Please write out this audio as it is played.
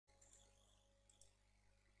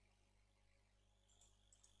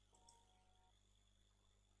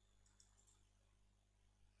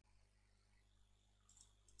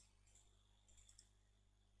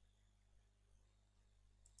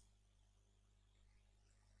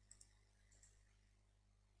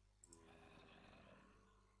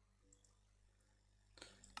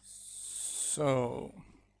So,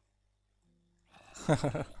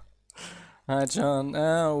 hi John,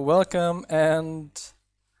 welcome and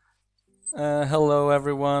hello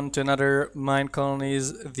everyone to another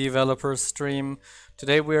Minecolonies Developers stream.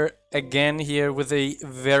 Today we're again here with a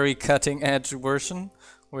very cutting edge version,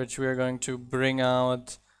 which we're going to bring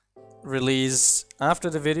out, release after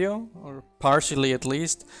the video, or partially at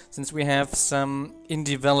least, since we have some in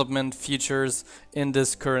development features in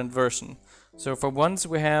this current version. So for once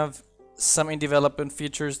we have some in development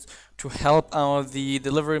features to help out the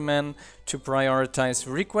delivery man to prioritize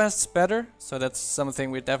requests better. So that's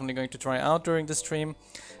something we're definitely going to try out during the stream.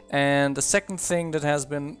 And the second thing that has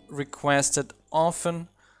been requested often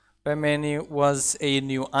by many was a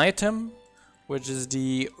new item, which is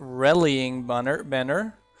the rallying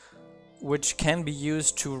banner, which can be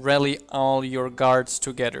used to rally all your guards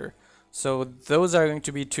together. So those are going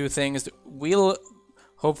to be two things that we'll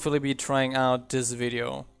hopefully be trying out this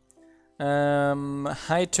video.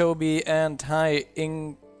 Hi Toby and hi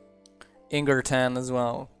Ingertan as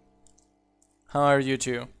well. How are you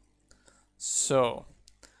two? So,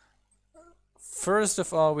 first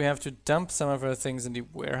of all we have to dump some of our things in the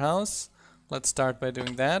warehouse. Let's start by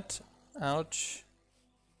doing that. Ouch.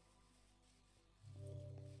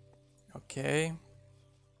 Okay.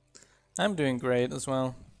 I'm doing great as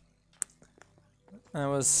well. I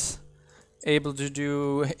was able to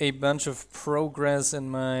do a bunch of progress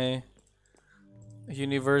in my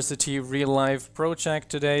university real-life project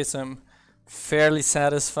today, so I'm fairly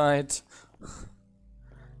satisfied.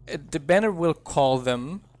 The banner will call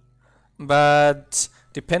them, but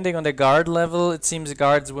depending on the guard level, it seems the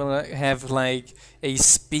guards will have like a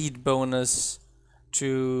speed bonus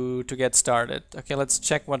to get started. Okay, let's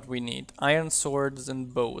check what we need. Iron swords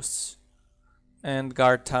and bows and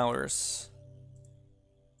guard towers.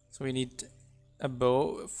 So we need a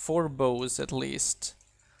bow, 4 bows at least.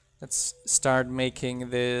 Let's start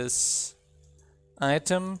making this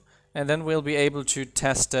item, and then we'll be able to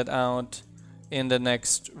test it out in the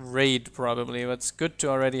next raid probably. But it's good to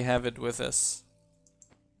already have it with us.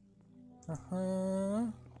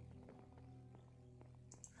 I'm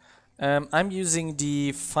using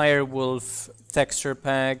the Firewolf texture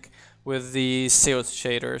pack with the Seoth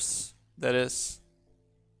shaders, that is.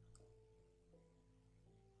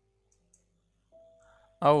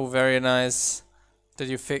 Oh, very nice. Did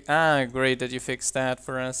you fix? Ah, great that you fixed that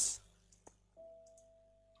for us.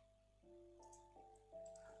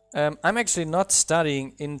 I'm actually not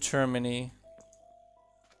studying in Germany.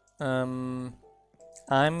 I'm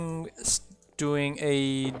doing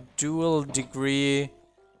a dual degree,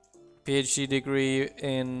 PhD degree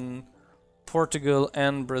in Portugal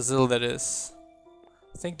and Brazil, that is.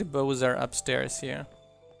 I think the bows are upstairs here.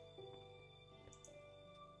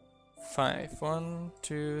 5. 1,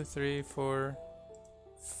 2, 3, 4,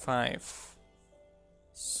 5.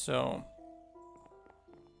 So,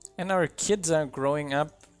 and our kids are growing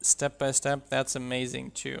up step by step. That's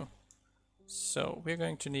amazing too. So we're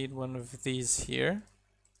going to need one of these here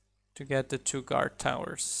to get the 2 guard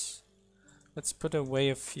towers. Let's put away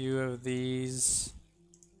a few of these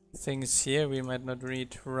things here we might not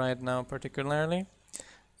read right now particularly.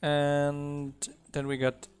 And then we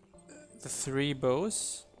got the 3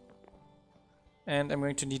 bows, and I'm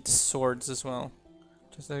going to need the swords as well.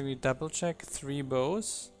 Just let me double check. 3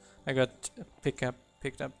 bows. I got picked up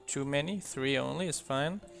too many. 3 only is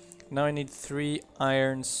fine. Now I need 3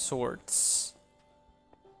 iron swords.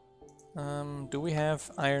 Do we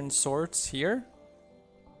have iron swords here?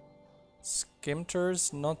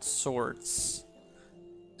 Skimters, not swords.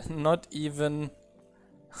 Not even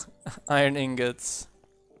iron ingots.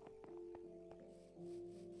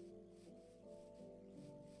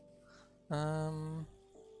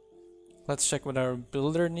 Let's check what our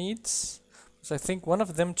builder needs. So I think one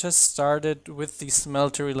of them just started with the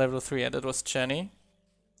smeltery level 3, and that was Jenny.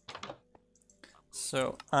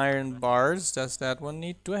 So iron bars, does that one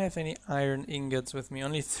need? Do I have any iron ingots with me?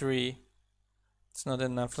 Only 3. It's not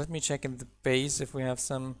enough. Let me check in the base if we have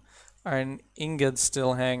some iron ingots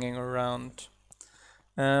still hanging around.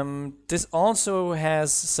 This also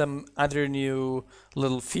has some other new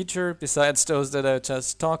little feature besides those that I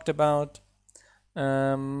just talked about.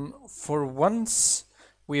 For once,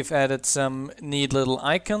 we've added some neat little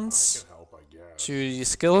icons to the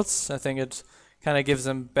skills. I think it kind of gives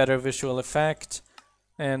them better visual effect.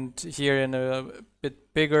 And here in a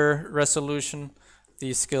bit bigger resolution,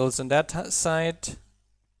 the skills on that side.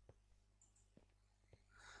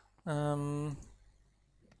 I'm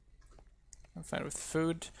fine with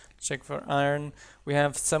food. Check for iron. We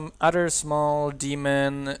have some other small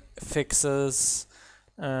demon fixes.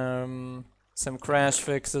 some crash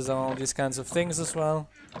fixes, all these kinds of things as well.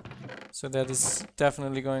 So that is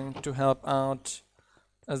definitely going to help out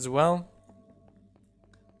as well.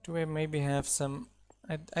 Do we maybe have some...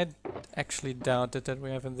 I actually doubt that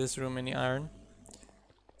we have in this room any iron.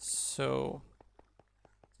 So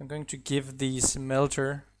I'm going to give the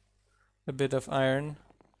smelter a bit of iron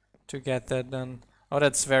to get that done. Oh,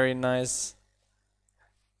 that's very nice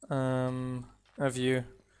of you.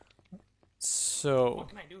 So... What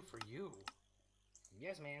can I do for you?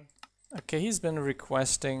 Yes, man. Okay, he's been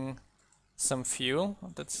requesting some fuel.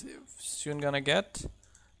 That's soon gonna get.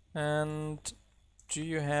 And do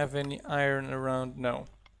you have any iron around? No.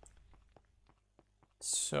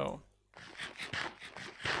 So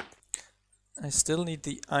I still need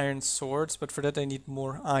the iron swords, but for that I need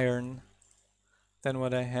more iron than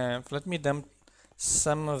what I have. Let me dump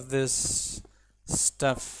some of this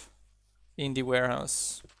stuff in the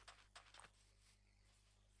warehouse.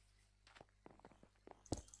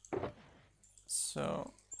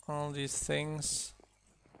 So all these things.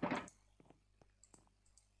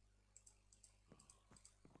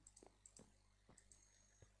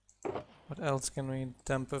 What else can we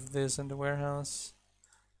dump of this in the warehouse?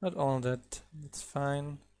 Not all that, it's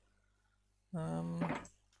fine.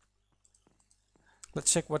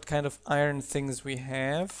 Let's check what kind of iron things we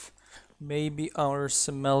have. Maybe our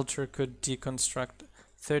smelter could deconstruct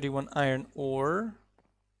 31 iron ore.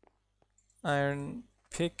 Iron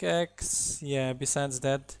pickaxe. Yeah, besides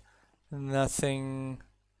that, nothing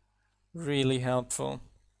really helpful.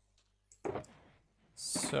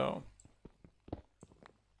 So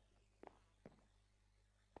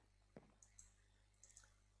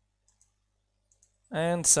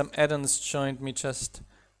and some add-ons joined me just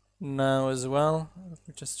now as well. Let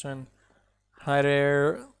me just try and hide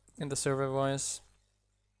there in the server voice.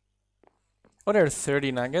 Oh, there are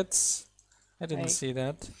 30 nuggets. I didn't see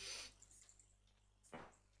that.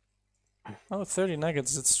 Oh, 30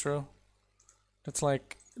 nuggets, it's true. That's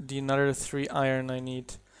like the another 3 iron I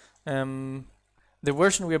need. The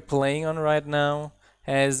version we're playing on right now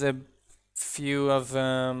has a few of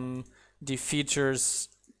the features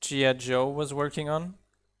G.I. Joe was working on.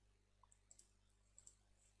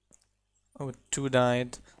 Oh, 2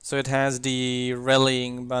 died. So it has the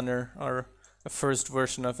rallying banner, or a first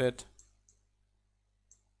version of it.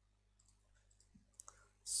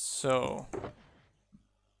 So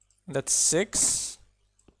that's 6.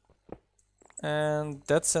 And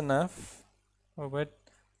that's enough. Oh wait,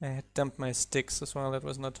 I had dumped my sticks as well. That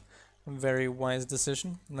was not a very wise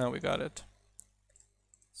decision. Now we got it.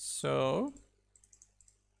 So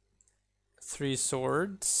 3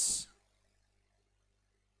 swords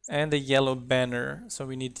and a yellow banner, so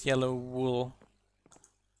we need yellow wool.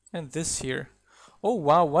 And this here. Oh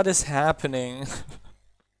wow, what is happening?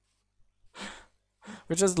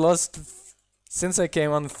 We just lost, since I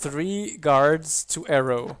came on, 3 guards to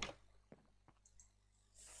arrow.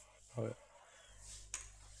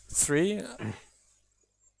 3?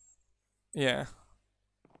 Yeah.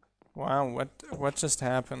 Wow, what just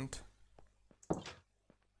happened?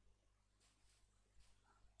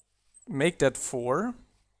 Make that 4.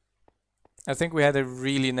 I think we had a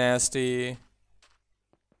really nasty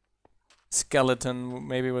skeleton,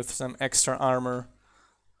 maybe with some extra armor.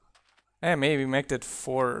 Eh, maybe make that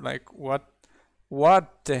 4. Like,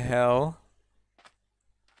 what the hell?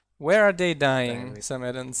 Where are they dying, some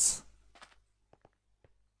add-ons?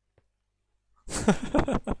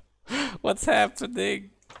 What's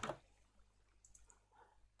happening?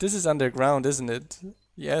 This is underground, isn't it?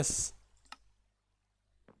 Yes.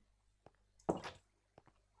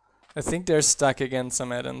 I think they're stuck against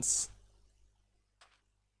some add-ons.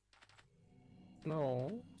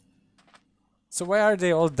 No. So why are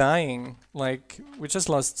they all dying? Like, we just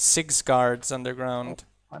lost 6 guards underground.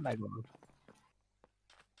 Oh my god.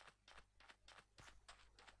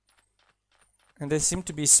 And they seem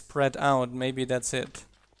to be spread out. Maybe that's it.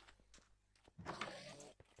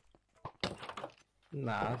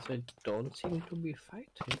 Nah, they don't seem to be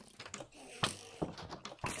fighting.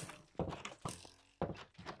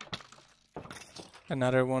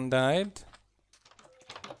 Another one died.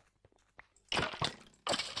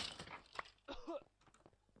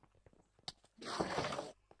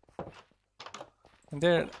 And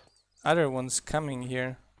there are other ones coming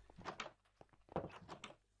here.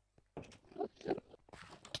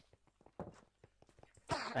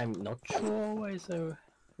 I'm not sure why they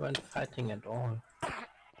weren't fighting at all.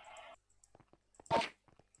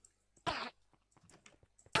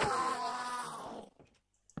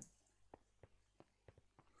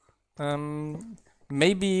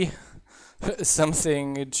 Maybe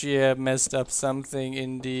something Gia messed up something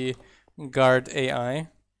in the guard AI.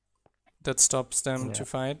 that stops them to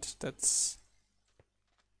fight. That's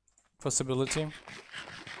possibility.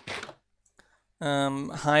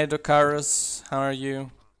 Hi Docarus, how are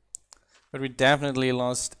you? But we definitely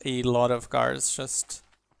lost a lot of guards just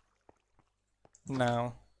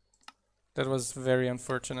now. That was very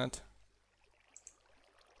unfortunate.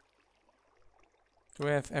 Do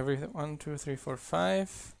we have everything? 1, 2, 3, 4,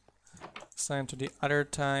 5. Assign to the other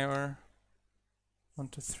tower. 1,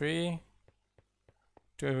 2, 3.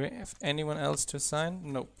 Do we have anyone else to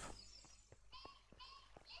assign? Nope.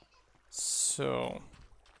 So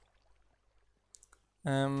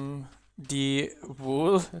the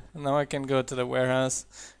wool. Now I can go to the warehouse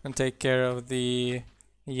and take care of the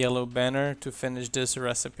yellow banner to finish this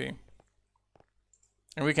recipe.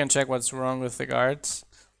 And we can check what's wrong with the guards,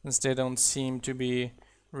 since they don't seem to be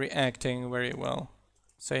reacting very well.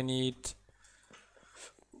 So I need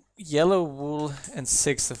yellow wool and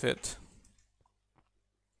 6 of it.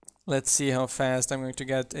 Let's see how fast I'm going to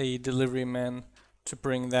get a delivery man to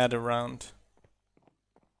bring that around.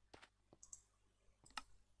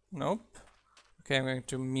 Nope. Okay, I'm going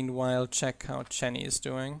to meanwhile check how Chenny is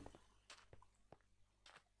doing.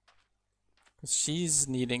 Because she's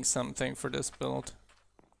needing something for this build.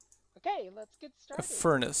 Okay, let's get A started.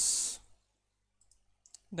 furnace.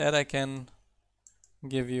 That I can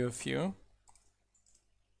give you a few.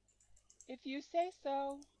 If you say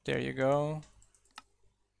so. There you go.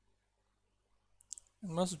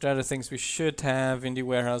 And most of the other things we should have in the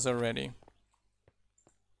warehouse already.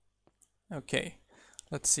 Okay,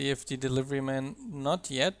 let's see if the delivery man not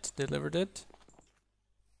yet delivered it.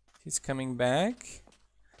 He's coming back.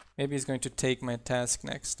 Maybe he's going to take my task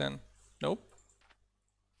next then. Nope.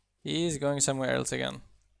 He's going somewhere else again.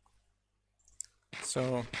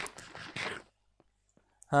 So,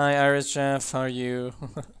 hi Irish Chef, how are you?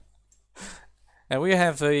 And we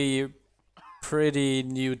have a pretty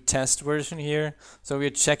new test version here, so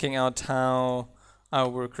we're checking out how our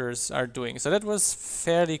workers are doing. So that was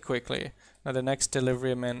fairly quickly. Now the next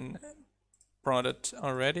delivery man brought it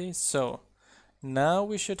already, so now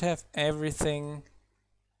we should have everything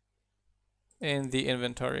in the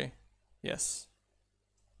inventory. Yes.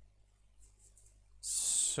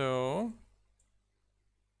 So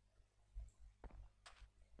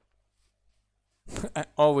I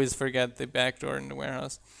always forget the back door in the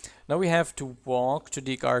warehouse. Now we have to walk to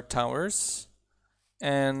the guard towers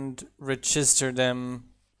and register them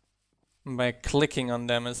by clicking on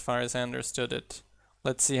them, as far as I understood it.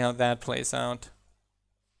 Let's see how that plays out.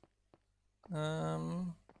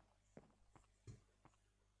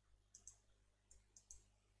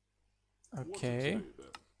 Okay.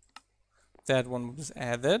 That one was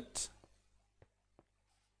added.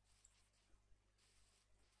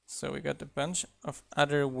 So we got a bunch of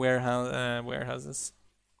other warehouses.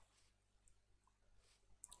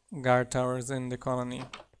 Guard towers in the colony.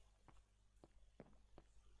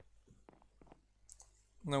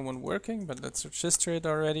 No one working, but let's register it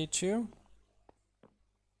already too.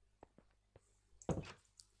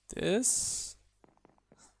 This.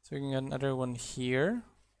 So we can get another one here.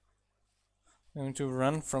 I'm going to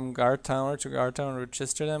run from guard tower to guard tower and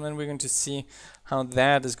register them, and we're going to see how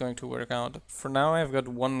that is going to work out. For now I've got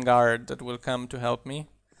one guard that will come to help me.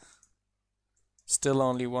 Still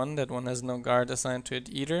only one. That one has no guard assigned to it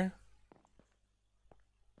either.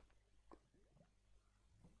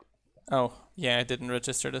 Oh, yeah, I didn't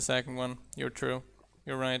register the second one. You're true.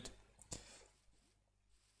 You're right.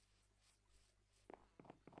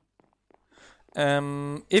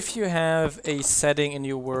 If you have a setting in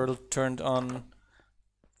your world turned on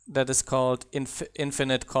that is called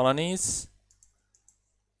infinite colonies,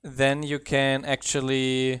 then you can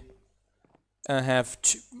actually have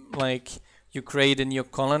like you create a new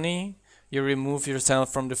colony, you remove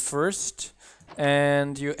yourself from the first,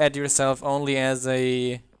 and you add yourself only as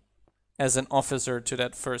an officer to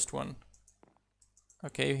that first one.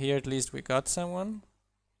 Okay, here at least we got someone.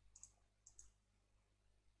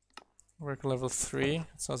 Work level 3.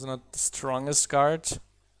 It's also not the strongest guard.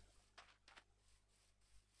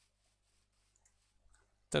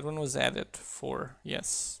 That one was added 4,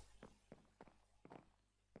 yes.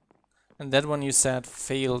 And that one you said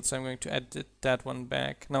failed, so I'm going to add that one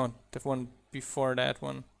back. No, the one before that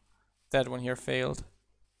one. That one here failed.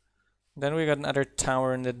 Then we got another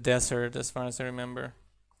tower in the desert, as far as I remember.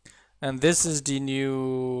 And this is the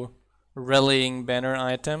new rallying banner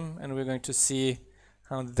item, and we're going to see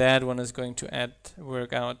how that one is going to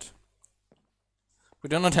work out. We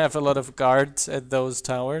do not have a lot of guards at those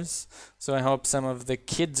towers, so I hope some of the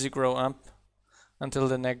kids grow up until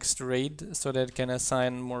the next raid, so that can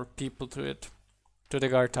assign more people to it, to the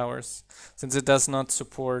guard towers, since it does not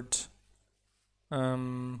support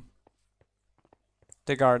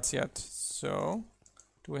the guards yet. So,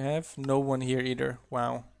 do we have no one here either?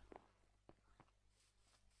 Wow.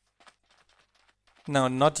 No,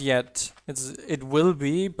 not yet. It will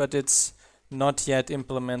be, but it's not yet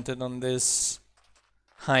implemented on this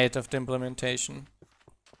height of the implementation.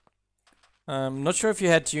 Not sure if you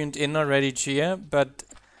had tuned in already, Gia, but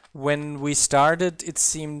when we started, it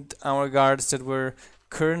seemed our guards that were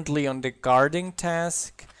currently on the guarding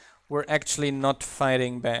task were actually not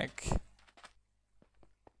fighting back.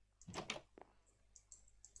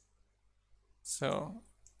 So,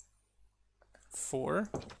 4.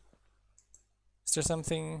 Is there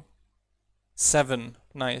something? 7.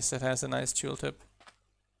 Nice, it has a nice tooltip.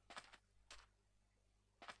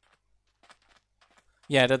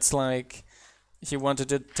 Yeah, that's like he wanted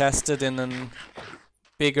to test it in a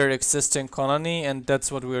bigger existing colony, and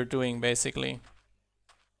that's what we're doing basically.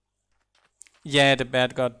 Yeah, the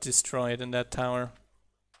bat got destroyed in that tower.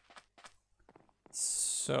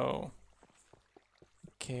 So,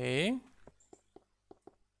 okay.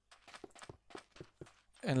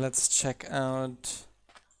 And let's check out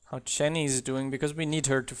how Jenny's doing, because we need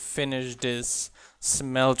her to finish this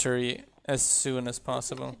smeltery as soon as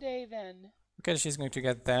possible. Today then. Okay, she's going to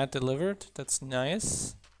get that delivered. That's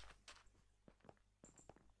nice.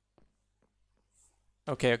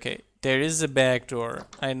 Okay. There is a back door.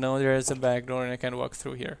 I know there is a back door and I can walk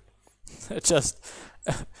through here. I just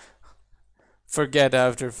forget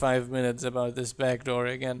after 5 minutes about this back door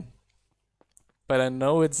again. But I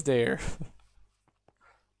know it's there.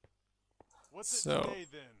 So,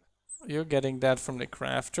 you're getting that from the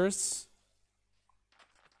crafters.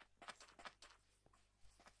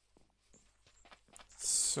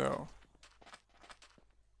 So.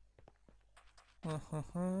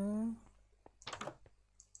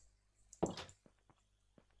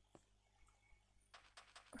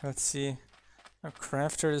 Let's see. A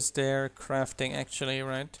crafter is there crafting actually,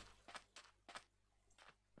 right?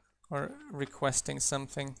 Or requesting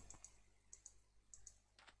something.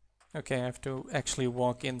 Okay, I have to actually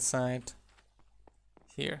walk inside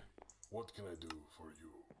here. What can I do for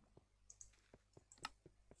you?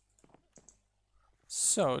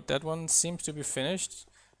 So, that one seems to be finished.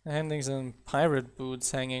 Handing some pirate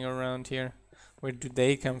boots hanging around here. Where do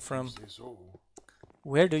they come from? Say so.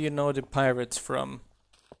 Where do you know the pirates from?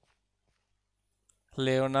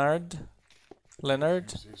 Leonard? Leonard?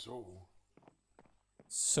 Say so.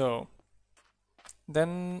 So,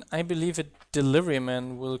 then I believe a delivery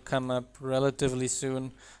man will come up relatively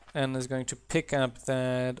soon and is going to pick up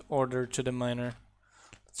that order to the miner.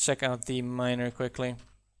 Let's check out the miner quickly.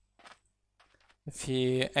 If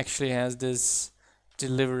he actually has this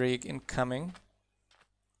delivery incoming.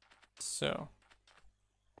 So.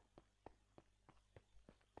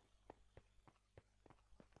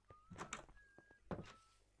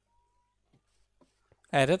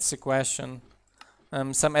 That's the question.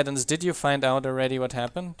 Some add-ons, did you find out already what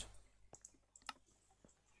happened?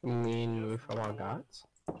 You mean with our guards?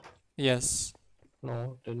 Yes.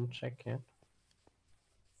 No, didn't check yet.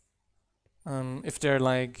 If they're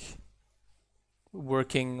like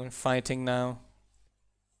working or fighting now.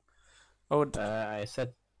 Oh, I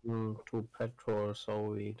set to patrol so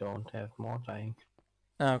we don't have more dying.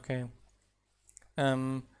 okay.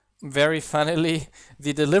 Very funnily,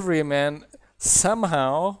 the delivery man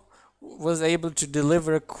somehow was able to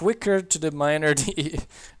deliver quicker to the miner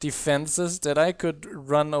defenses that I could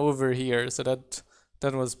run over here, so that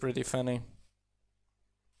was pretty funny.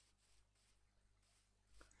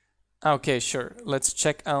 Okay, sure. Let's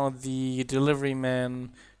check out the delivery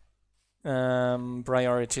man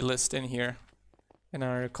priority list in here in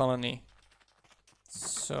our colony.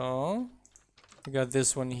 So we got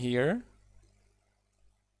this one here.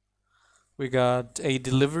 We got a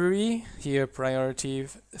delivery here, priority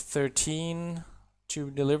 13, 2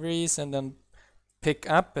 deliveries, and then pick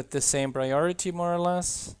up at the same priority more or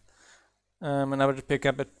less. Another pick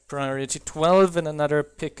up at priority 12 and another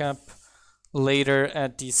pick up later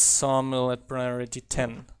at the sawmill at priority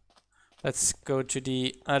 10. Let's go to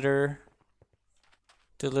the other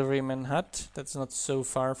deliveryman hut that's not so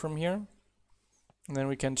far from here. And then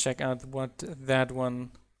we can check out what that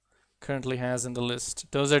one currently has in the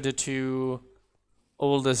list. Those are the 2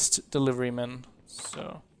 oldest deliverymen.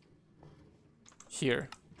 So here.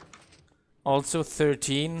 Also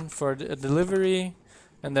 13 for the delivery,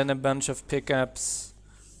 and then a bunch of pickups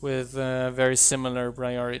with very similar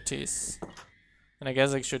priorities. And I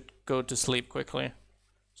guess I should go to sleep quickly,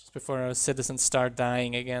 just before our citizens start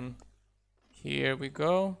dying again. Here we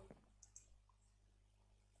go.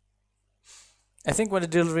 I think when the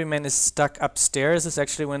delivery man is stuck upstairs is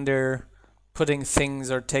actually when they're putting things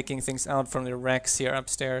or taking things out from the racks here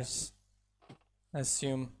upstairs. I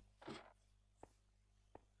assume.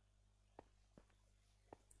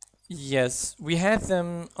 Yes, we had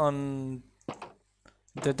them on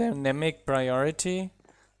the dynamic priority,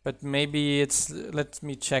 but maybe it's, let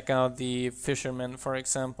me check out the fisherman, for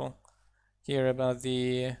example, here about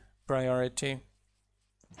the priority.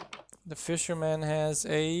 The fisherman has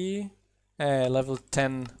a level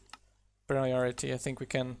 10 priority. I think we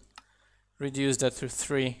can reduce that to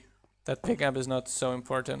 3. That pickup is not so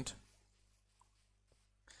important.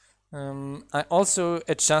 I also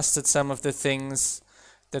adjusted some of the things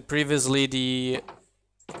that previously the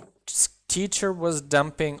teacher was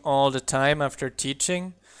dumping all the time after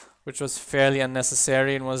teaching, which was fairly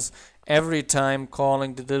unnecessary and was every time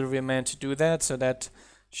calling the delivery man to do that, so that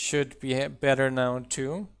should be better now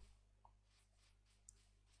too.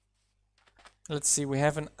 Let's see, we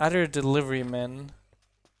have an other delivery man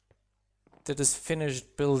that is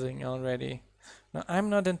finished building already. Now I'm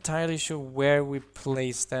not entirely sure where we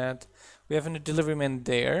place that. We have a delivery man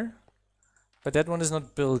there, but that one is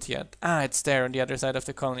not built yet. Ah, it's there on the other side of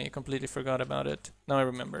the colony. I completely forgot about it. Now I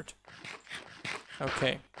remembered.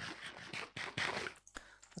 Okay.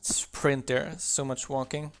 Let's sprint there. So much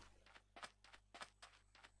walking.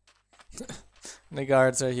 The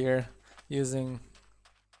guards are here using...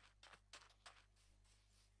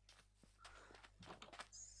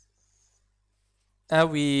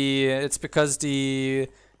 it's because the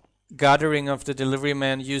gathering of the delivery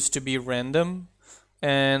man used to be random,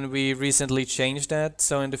 and we recently changed that,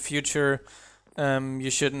 so in the future you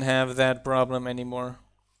shouldn't have that problem anymore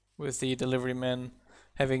with the delivery man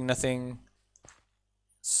having nothing.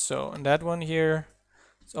 So, and that one here,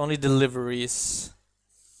 it's only deliveries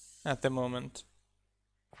at the moment.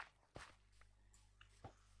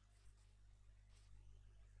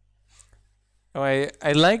 Oh,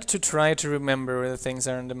 I like to try to remember where the things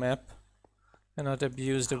are on the map and not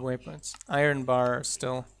abuse the waypoints. Iron bar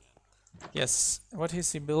still. Yes. What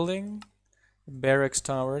is he building? Barracks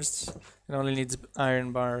towers. It only needs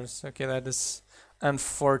iron bars. Okay, that is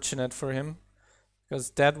unfortunate for him,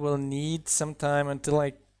 because that will need some time until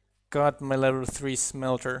I got my level 3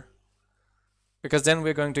 smelter. Because then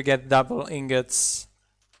we're going to get double ingots,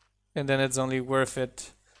 and then it's only worth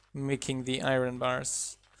it making the iron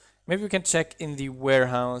bars. Maybe we can check in the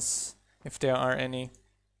warehouse if there are any.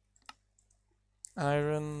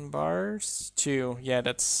 Iron bars? 2. Yeah,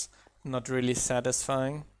 that's not really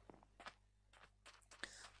satisfying.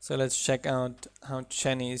 So let's check out how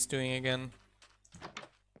Chenny is doing again.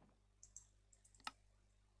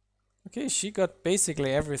 Okay, she got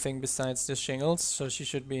basically everything besides the shingles, so she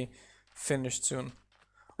should be finished soon.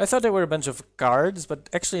 I thought there were a bunch of guards, but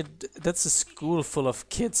actually that's a school full of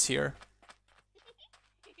kids here.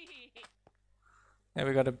 Yeah,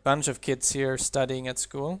 we got a bunch of kids here studying at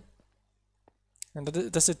school. And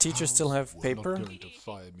does the teacher still have paper? Not going to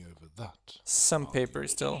fire me over that. Some paper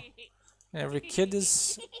still. Every kid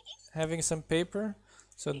is having some paper,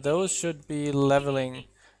 so those should be leveling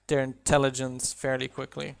their intelligence fairly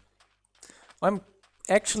quickly. I'm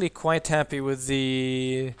actually quite happy with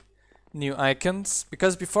the new icons,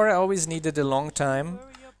 because before I always needed a long time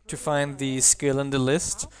to find the skill in the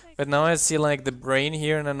list, but now I see like the brain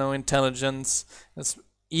here and I know intelligence. It's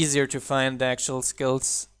easier to find the actual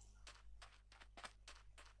skills.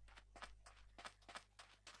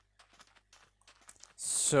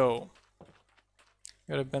 So,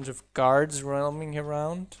 got a bunch of guards roaming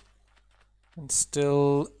around, and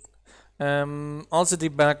still also the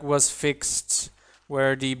bug was fixed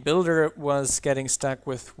where the builder was getting stuck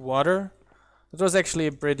with water. It was actually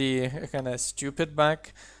a pretty kind of stupid bug,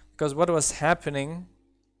 because what was happening,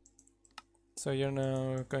 so you're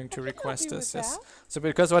now going to request this, yes. So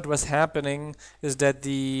because what was happening is that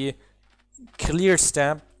the clear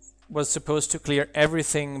step was supposed to clear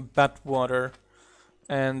everything but water,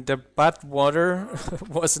 and the but water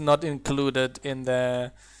was not included in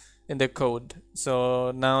the code.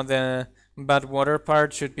 So now the but water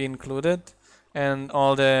part should be included, and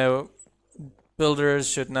all the builders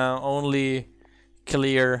should now only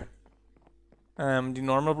clear the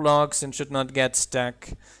normal blocks and should not get stuck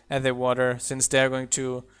at the water, since they're going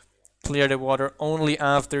to clear the water only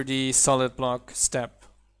after the solid block step.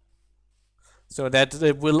 So that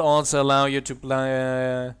it will also allow you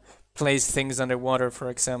to place things underwater, for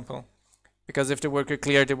example. Because if the worker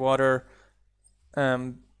cleared the water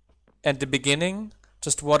at the beginning,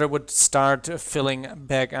 just water would start filling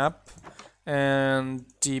back up, and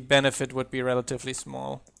the benefit would be relatively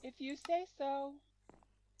small. If you say so.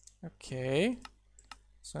 Okay,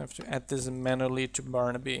 so I have to add this manually to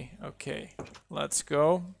Barnaby. Okay, let's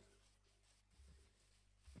go.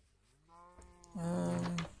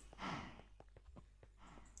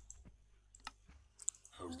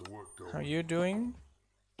 How you doing?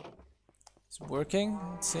 It's working,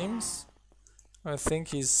 it seems. I think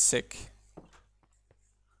he's sick.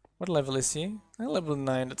 What level is he? Level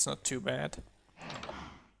 9, that's not too bad.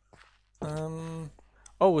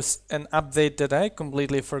 Oh, an update that I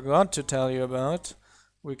completely forgot to tell you about.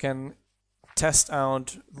 We can test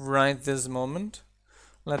out right this moment.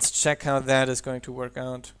 Let's check how that is going to work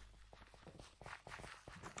out.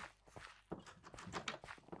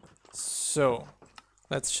 So,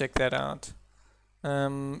 let's check that out.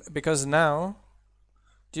 Because now,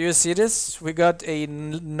 do you see this? We got a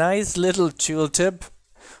nice little tooltip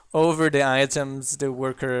over the items the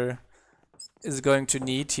worker is going to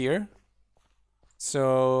need here.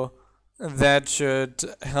 So that should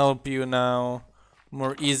help you now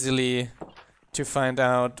more easily to find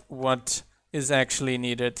out what is actually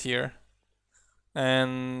needed here.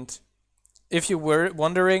 And if you were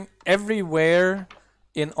wondering, everywhere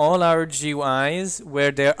in all our GUIs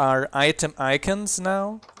where there are item icons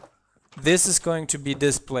now, this is going to be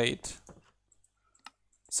displayed.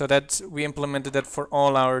 So that we implemented that for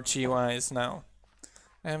all our GUIs now.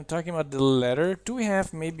 I'm talking about the ladder. Do we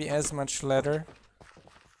have maybe as much ladder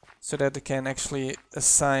so that it can actually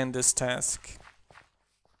assign this task?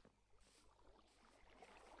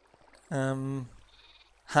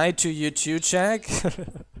 Hi to you too, Jack.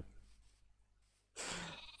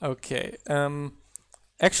 Okay.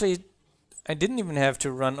 Actually, I didn't even have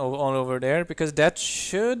to run all over there because that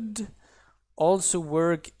should also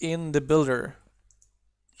work in the builder.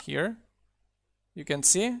 Here, you can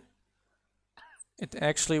see it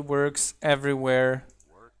actually works everywhere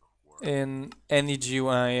in any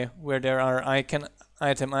GUI where there are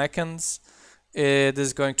item icons. It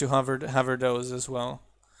is going to hover those as well.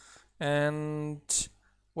 And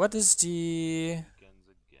what is the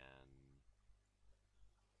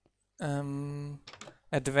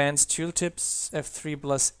advanced tooltips F3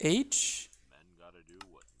 plus H?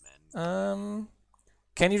 Can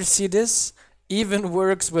you see this? Even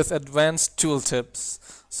works with advanced tooltips.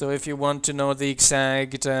 So if you want to know the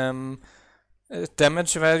exact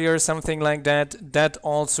damage value or something like that, that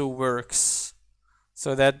also works.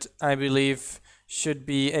 So that, I believe, should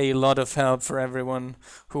be a lot of help for everyone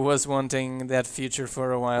who was wanting that feature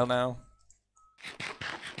for a while now.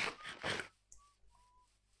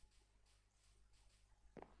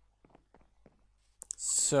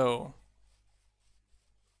 So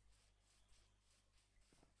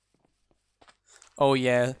oh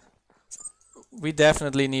yeah, we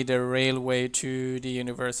definitely need a railway to the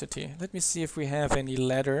university. Let me see if we have any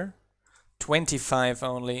ladder. 25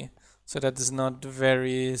 only, so that is not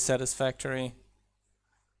very satisfactory.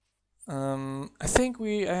 I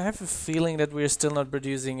have a feeling that we're still not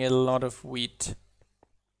producing a lot of wheat.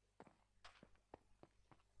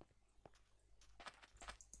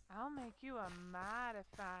 I'll make you a mighty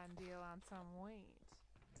fine deal on some wheat.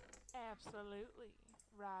 Absolutely,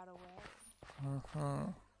 right away.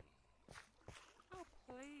 Oh,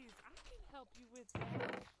 please, I can help you with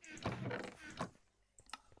that.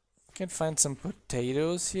 Can find some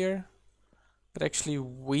potatoes here, but actually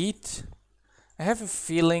wheat. I have a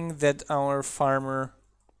feeling that our farmer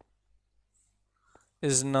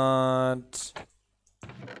is not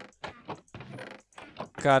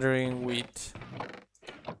gathering wheat.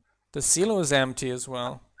 The silo is empty as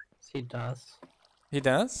well. He does. He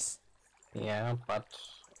does? Yeah, but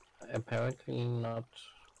apparently not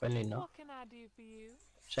well enough. What can I do for you?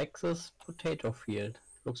 Check this potato field.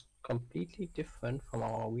 Looks completely different from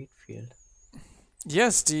our wheat field.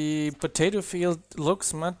 Yes, the potato field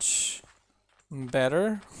looks much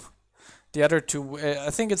better. The other two, I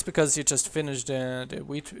think it's because you just finished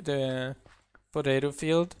the potato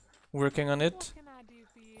field, working on it. What can I do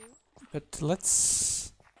for you? But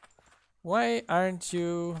let's. Why aren't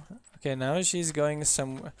you? Okay, now she's going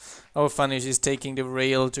somewhere. Oh, funny, she's taking the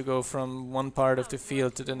rail to go from one part of the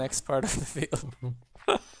field to the next part of the field.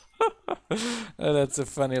 That's a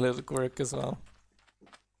funny little quirk as well.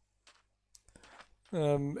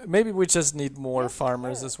 Maybe we just need more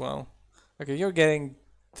farmers as well. Okay, you're getting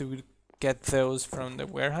to get those from the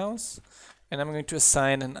warehouse, and I'm going to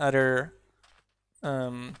assign another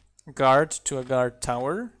guard to a guard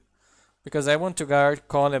tower, because I want to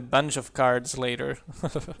call a bunch of guards later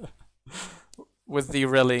with the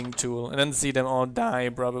rallying tool, and then see them all die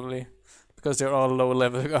probably, because they're all low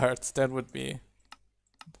level guards. That would be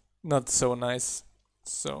not so nice.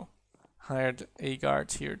 So, hired a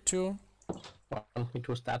guard here too. Want me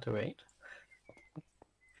to start a raid?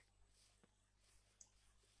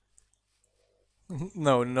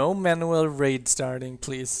 No manual raid starting,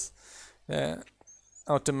 please.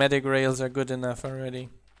 Automatic rails are good enough already.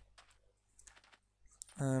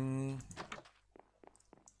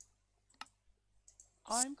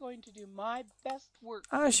 I'm going to do my best work.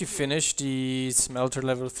 Ah, for she you. finished the smelter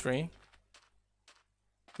level 3.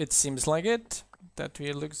 It seems like it. That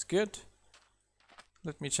really looks good.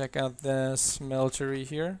 Let me check out the smeltery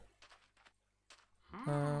here.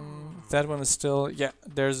 That one is still, yeah,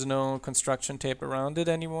 there's no construction tape around it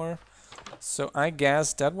anymore. So I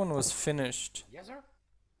guess that one was finished. Yes, sir.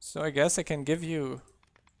 So I guess I can give you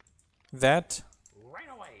that Right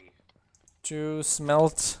away. to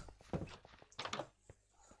smelt.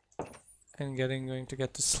 And going to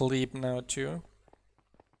get to sleep now too.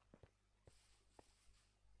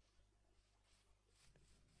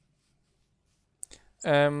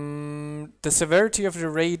 The severity of the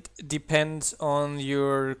raid depends on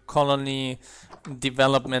your colony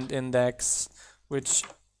development index, which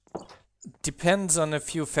depends on a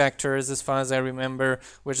few factors as far as I remember,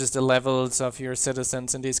 which is the levels of your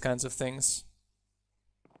citizens and these kinds of things.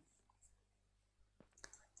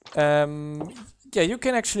 Yeah, you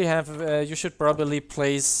can actually have, you should probably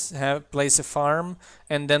place a farm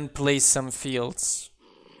and then place some fields.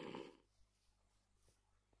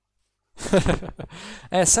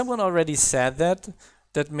 Someone already said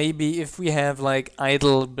that maybe if we have like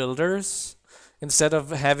idle builders, instead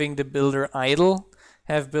of having the builder idle,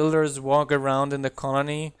 have builders walk around in the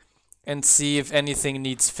colony and see if anything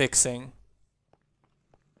needs fixing.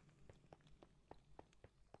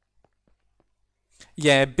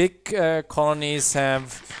 Yeah, big colonies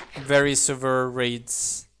have very severe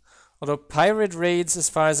raids. Although pirate raids, as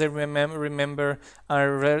far as I remember,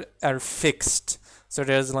 are fixed. So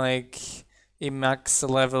there's like a max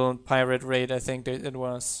level pirate raid, I think that it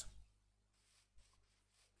was.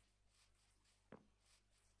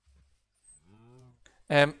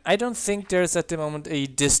 I don't think there's at the moment a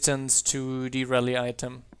distance to the rally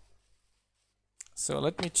item. So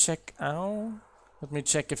let me check out. Let me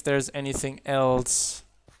check if there's anything else.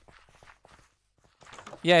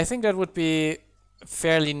 Yeah, I think that would be a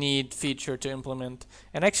fairly neat feature to implement.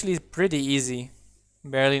 And actually pretty easy.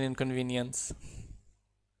 Barely an inconvenience.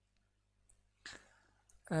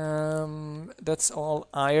 That's all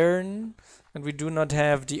iron. And we do not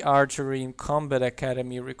have the archery and combat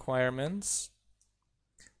academy requirements.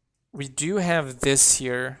 We do have this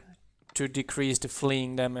here to decrease the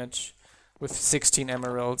fleeing damage with 16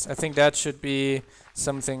 emeralds. I think that should be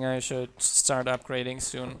something I should start upgrading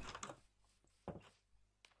soon.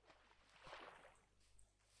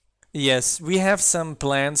 Yes, we have some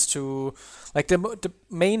plans to, like the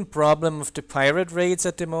main problem of the pirate raids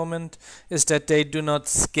at the moment is that they do not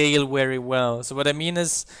scale very well. So what I mean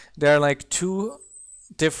is there are like 2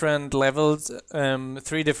 different levels,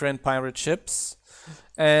 3 different pirate ships,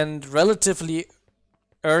 and relatively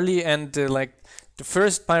early, and like the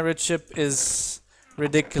first pirate ship is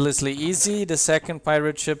ridiculously easy, the second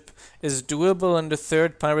pirate ship is doable, and the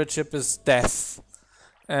third pirate ship is death.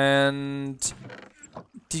 And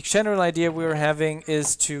the general idea we're having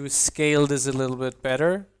is to scale this a little bit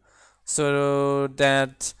better, so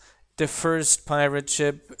that the first pirate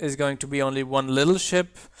ship is going to be only 1 little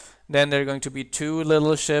ship, then there are going to be 2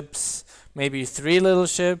 little ships, maybe 3 little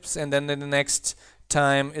ships, and then in the next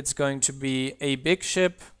time it's going to be a big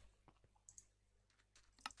ship.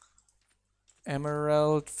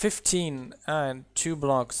 Emerald 15 and 2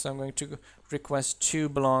 blocks. So I'm going to request 2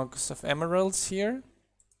 blocks of emeralds here.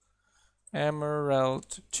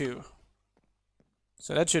 Emerald 2.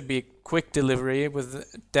 So that should be a quick delivery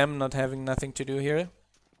with them not having nothing to do here.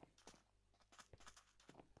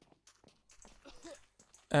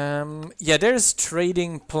 Yeah, there's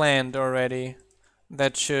trading planned already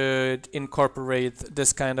that should incorporate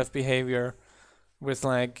this kind of behavior with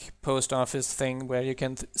like post office thing where you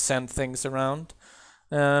can send things around.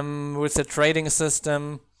 With the trading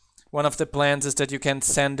system, one of the plans is that you can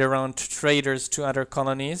send around traders to other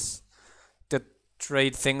colonies that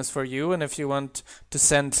trade things for you, and if you want to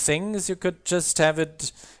send things, you could just have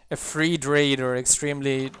it a free trade or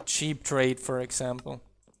extremely cheap trade, for example.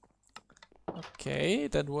 Okay,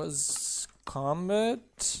 that was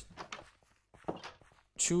combat.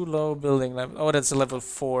 Too low building level. Oh, that's a level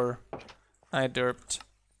 4. I derped.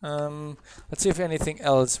 Let's see if anything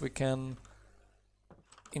else we can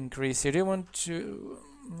increase here. Do you want to...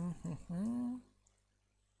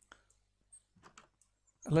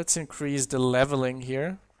 Let's increase the leveling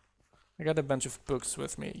here. I got a bunch of books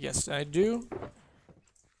with me. Yes, I do.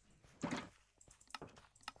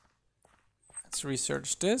 Let's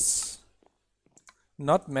research this.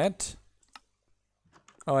 Not met.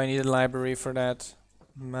 Oh, I need a library for that.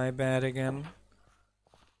 My bad again.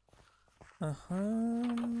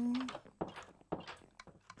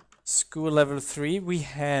 School level 3 we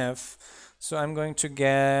have. So I'm going to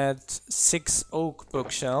get 6 oak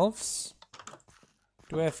bookshelves.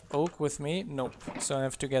 Do I have oak with me? Nope. So I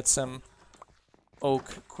have to get some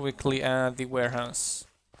oak quickly at the warehouse.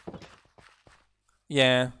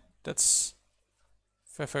 Yeah, that's...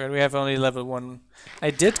 I forgot we have only level 1.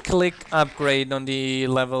 I did click upgrade on the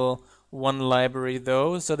level 1 library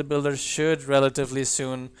though, so the builder should relatively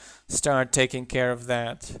soon start taking care of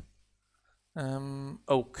that.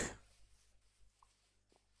 Oak.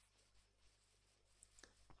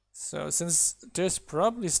 So since there's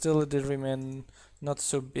probably still a deliveryman not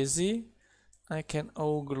so busy, I can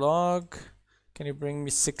oak log. Can you bring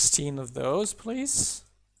me 16 of those, please?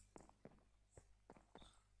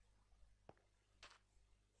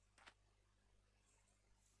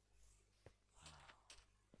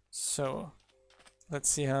 So let's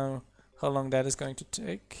see how long that is going to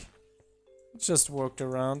take. It just worked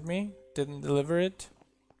around me, didn't deliver it.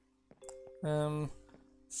 Some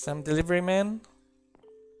delivery man.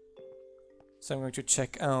 So I'm going to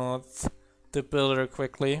check out the builder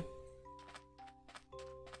quickly.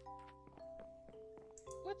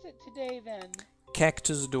 What's it today then?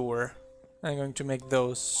 Cactus door. I'm going to make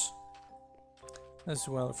those as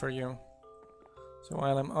well for you. So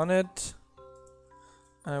while I'm on it,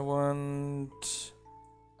 I want...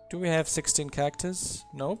 Do we have 16 cactus?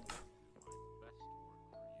 Nope.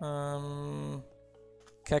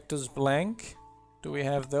 Cactus blank. Do we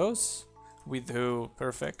have those? We do.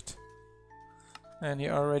 Perfect. And he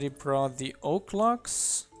already brought the oak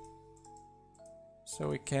logs. So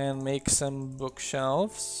we can make some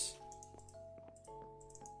bookshelves.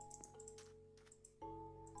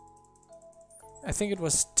 I think it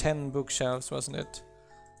was 10 bookshelves, wasn't it?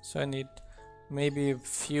 So I need maybe a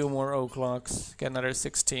few more oak logs. Get another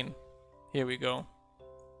 16. Here we go.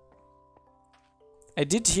 I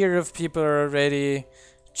did hear of people already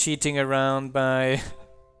cheating around by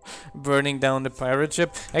burning down the pirate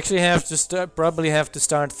ship. Actually have to probably have to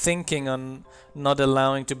start thinking on not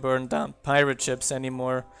allowing to burn down pirate ships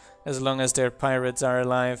anymore as long as their pirates are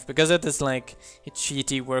alive, because it is like a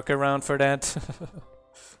cheaty workaround for that.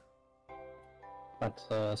 But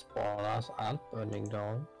spawners aren't burning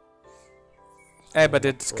down. But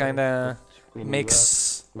it So kinda it really makes...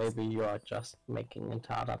 works. Maybe you are just making it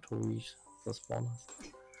harder to reach the spawners.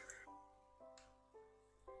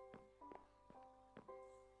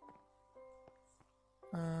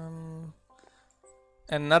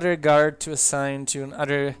 Another guard to assign to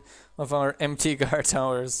another of our empty guard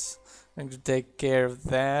towers. I'm going to take care of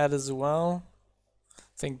that as well. I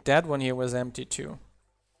think that one here was empty too.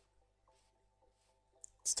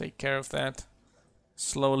 Let's take care of that.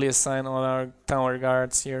 Slowly assign all our tower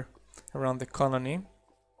guards here around the colony.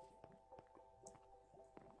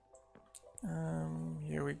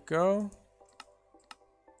 Here we go.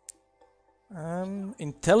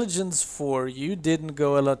 Intelligence 4. You didn't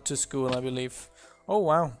go a lot to school, I believe. Oh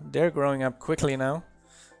wow, they're growing up quickly now.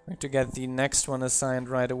 I'm going to get the next one assigned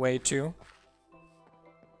right away too.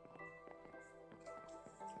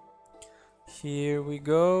 Here we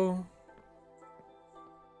go.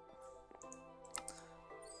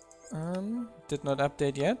 Did not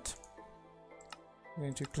update yet. I'm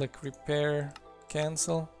going to click repair,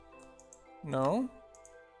 cancel. No.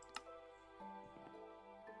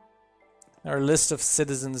 Our list of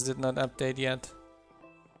citizens did not update yet.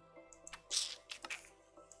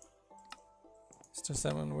 Is there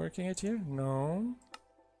someone working it here? No.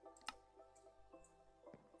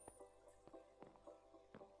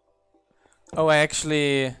 Oh, I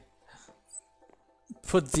actually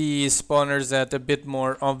put the spawners at a bit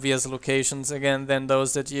more obvious locations again than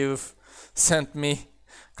those that you've sent me,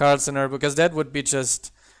 Carlsoner, because that would be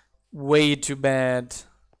just way too bad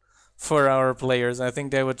for our players. I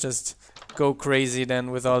think they would just go crazy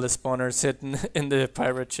then with all the spawners hidden in the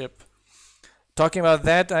pirate ship. Talking about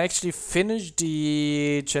that, I actually finished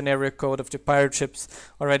the generic code of the pirate ships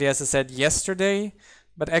already, as I said, yesterday,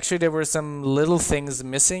 but actually there were some little things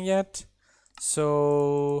missing yet.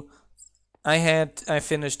 So I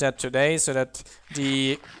finished that today so that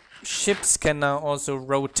the ships can now also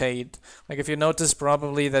rotate. Like if you notice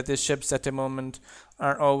probably that the ships at the moment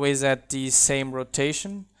are always at the same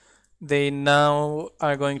rotation, they now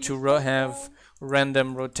are going to have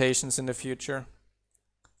random rotations in the future.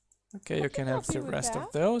 Okay, you can have the rest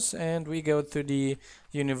of those, and we go to the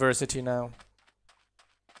university now.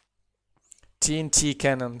 TNT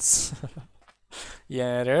cannons.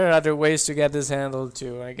 Yeah, there are other ways to get this handled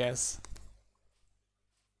too, I guess.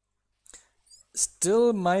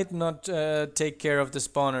 Still might not take care of the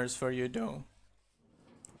spawners for you though.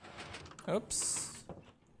 Oops.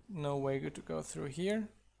 No way to go through here.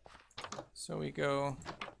 So we go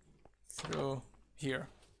through here.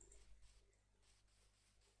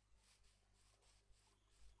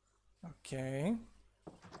 Okay.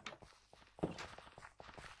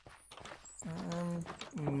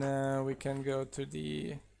 Now we can go to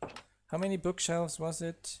the... How many bookshelves was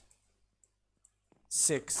it?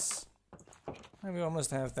 6. And we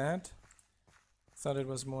almost have that. Thought it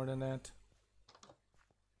was more than that.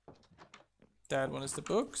 That one is the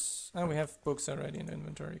books. And we have books already in the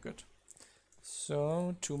inventory. Good.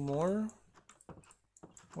 So 2 more.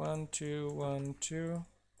 1, 2, 1, 2.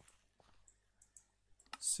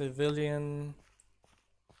 Civilian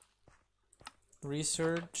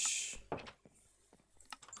research.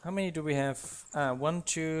 How many do we have? 1,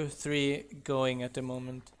 2, 3 going at the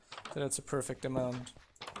moment. So that's a perfect amount.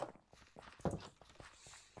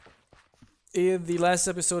 In the last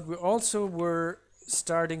episode, we also were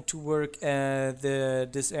starting to work at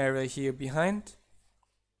this area here behind.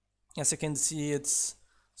 As you can see, it's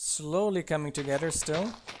slowly coming together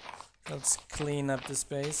still. Let's clean up the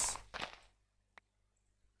space.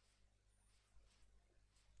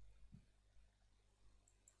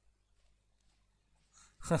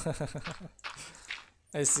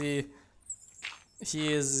 I see.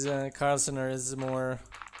 He is Carlsoner is more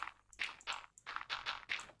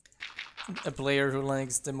a player who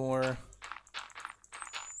likes the more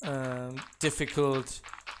difficult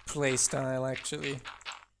play style, actually.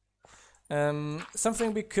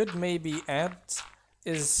 Something we could maybe add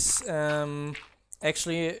is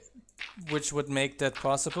actually, which would make that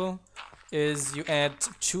possible, is you add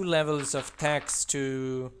 2 levels of tax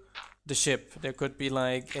to the ship. There could be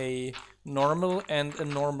like a normal and a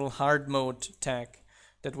normal hard mode tag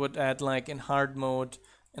that would add, like in hard mode,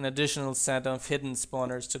 an additional set of hidden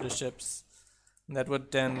spawners to the ships. And that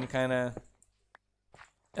would then kind of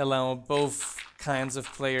allow both kinds of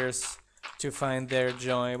players to find their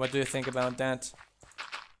joy. What do you think about that?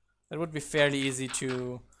 That would be fairly easy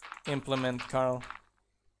to implement, Carl.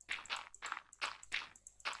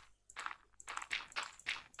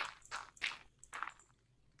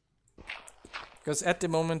 Because at the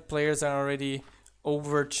moment players are already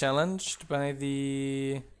over challenged by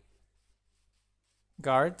the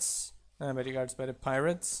guards, by the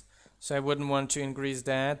pirates. So I wouldn't want to increase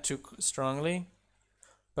that too strongly.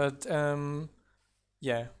 But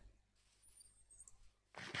yeah.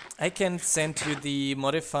 I can send you the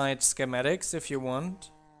modified schematics if you want.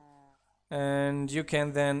 And you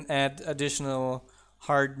can then add additional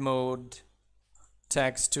hard mode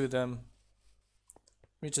tags to them.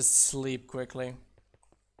 We just sleep quickly.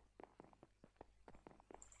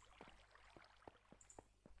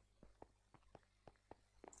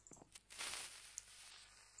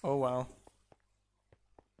 Oh wow.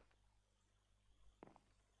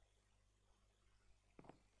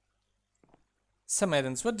 Some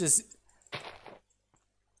add-ons, what is...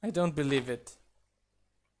 I don't believe it.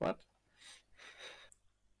 What?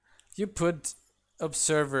 You put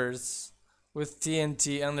observers with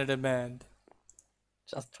TNT under the bed.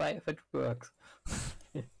 Just try if it works.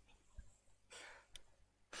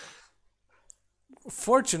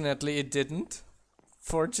 Fortunately it didn't.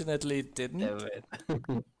 Damn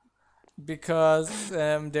it. Because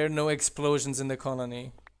there are no explosions in the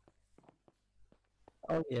colony.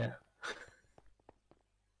 Oh yeah.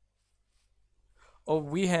 Oh,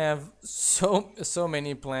 we have so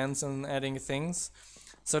many plans on adding things.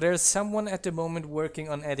 So there's someone at the moment working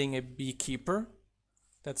on adding a beekeeper.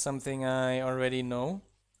 That's something I already know.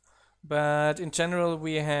 But in general,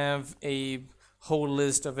 we have a whole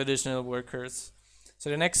list of additional workers.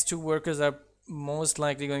 So the next 2 workers are most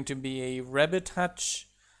likely going to be a rabbit hutch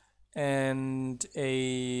and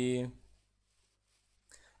a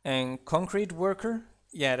concrete worker.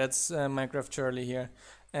 Yeah, that's Minecraft Charlie here.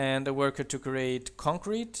 And a worker to create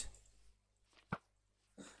concrete.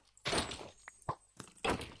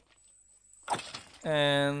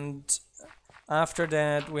 And after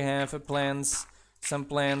that we have some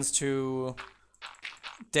plans to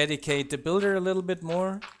dedicate the builder a little bit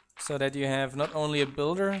more, so that you have not only a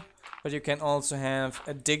builder, but you can also have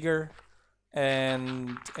a digger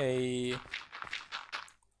and a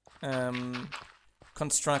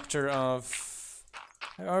constructor of...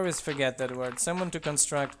 I always forget that word. Someone to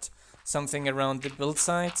construct something around the build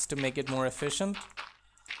sites to make it more efficient.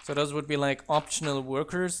 So those would be like optional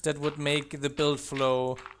workers that would make the build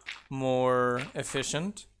flow more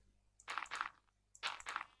efficient.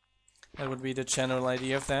 That would be the general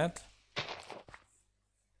idea of that.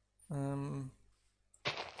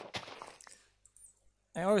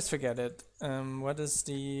 I always forget it. What is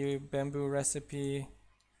the bamboo recipe?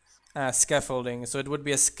 Scaffolding. So it would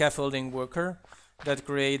be a scaffolding worker that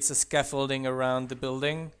creates a scaffolding around the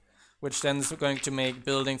building, which then is going to make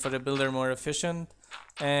building for the builder more efficient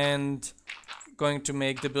and going to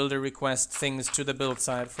make the builder request things to the build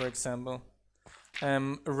site, for example.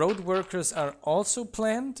 Road workers are also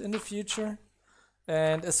planned in the future.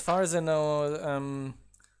 And as far as I know,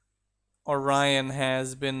 Orion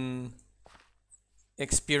has been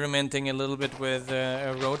experimenting a little bit with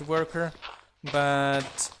a road worker,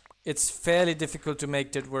 but it's fairly difficult to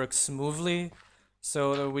make that work smoothly,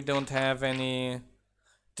 so we don't have any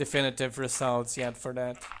definitive results yet for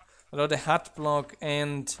that. Although the hut block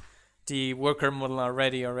and the worker model are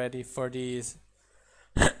ready already for these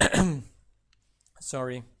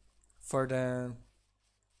sorry, for the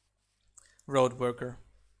road worker.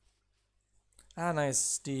 Ah,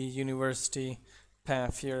 nice. The university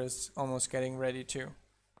path here is almost getting ready too.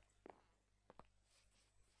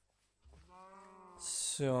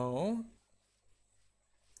 So,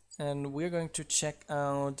 and we're going to check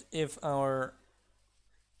out if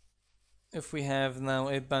we have now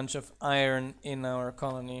a bunch of iron in our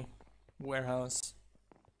colony warehouse.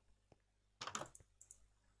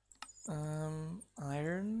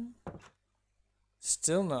 Iron?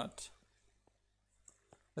 Still not.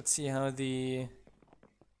 Let's see how the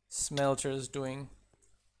smelter is doing.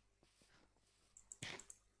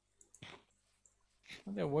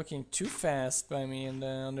 They're working too fast by me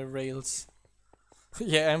on the rails.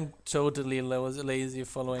 Yeah, I'm totally lazy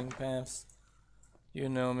following paths. You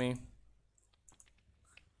know me.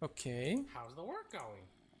 Okay. How's the work going?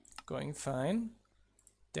 Going fine.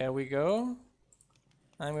 There we go.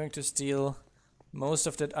 I'm going to steal most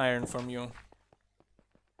of that iron from you.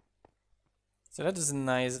 So that is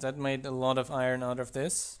nice. That made a lot of iron out of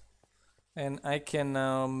this. And I can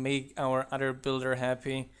now make our other builder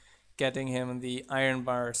happy, getting him the iron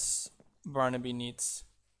bars Barnaby needs.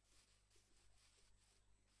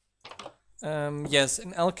 Yes,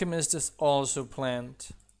 an alchemist is also planned.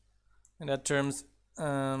 In that terms,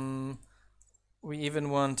 we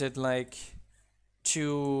even wanted like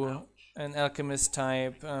an alchemist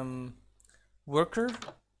type worker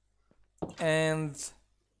and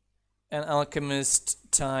an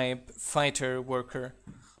alchemist type fighter worker,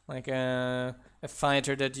 like a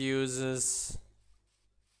fighter that uses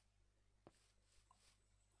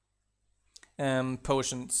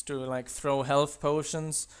potions to like throw health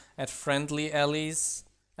potions at friendly allies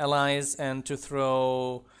and to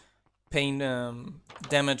throw pain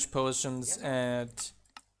damage potions at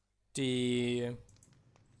the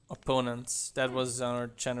opponents. That was our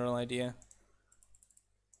general idea,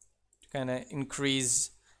 to kind of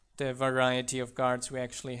increase the variety of guards we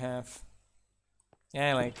actually have.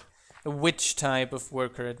 Yeah, like a witch type of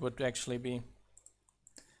worker it would actually be.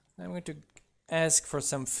 I'm going to ask for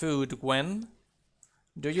some food. Gwen,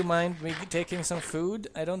 do you mind me taking some food?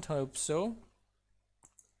 I don't hope so.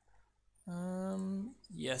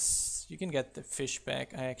 Yes, you can get the fish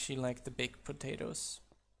back. I actually like the baked potatoes.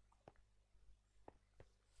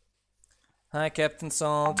 Hi, Captain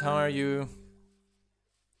Salt. How are you?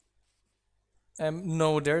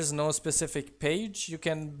 No, there's no specific page. You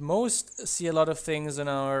can most see a lot of things on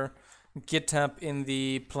our GitHub in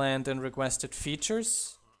the planned and requested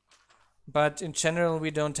features. But in general,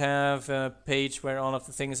 we don't have a page where all of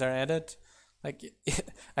the things are added. Like,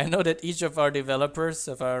 I know that each of our developers,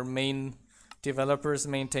 of our main developers,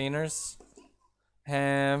 maintainers,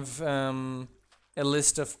 have a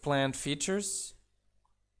list of planned features.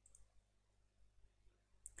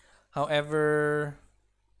 However,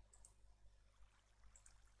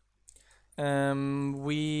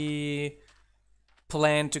 we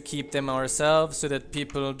plan to keep them ourselves so that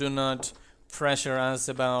people do not pressure us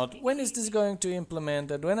about when is this going to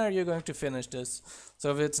implement it, when are you going to finish this.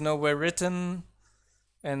 So if it's nowhere written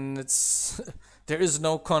and it's there is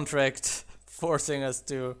no contract forcing us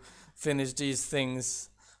to finish these things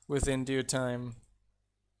within due time.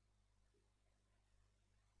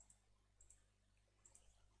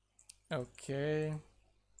 Okay.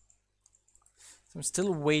 So I'm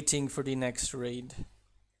still waiting for the next raid.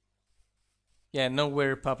 Yeah,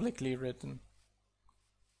 nowhere publicly written.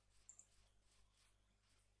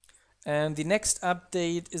 And the next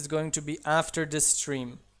update is going to be after this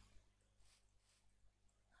stream.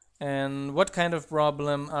 And what kind of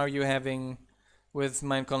problem are you having with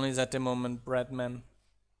Minecolonies at the moment, Bradman?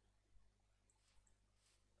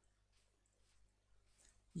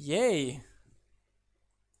 Yay!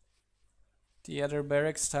 The other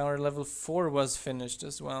barracks tower level 4 was finished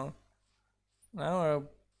as well. Now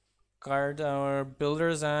our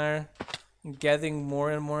builders are getting more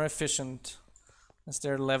and more efficient as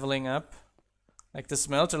they're leveling up. Like the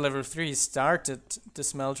smelter level 3 started the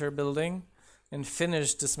smelter building and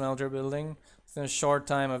finished the smelter building within a short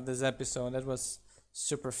time of this episode. That was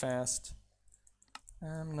super fast.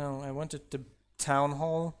 No, I wanted the town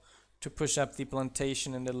hall to push up the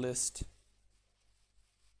plantation in the list.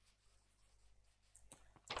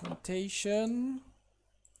 Plantation.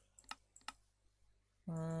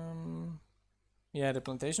 Yeah, the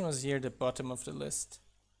plantation was here at the bottom of the list.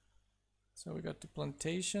 So we got the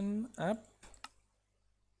plantation up.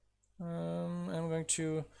 I'm going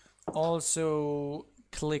to also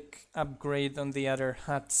click upgrade on the other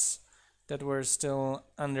huts that were still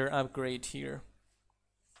under upgrade here.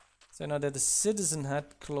 So now that the citizen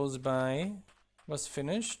hut close by was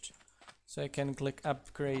finished, so I can click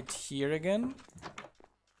upgrade here again.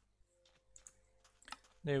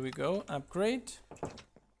 There we go, upgrade.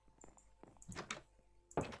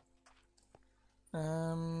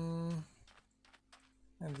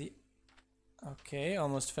 And the okay,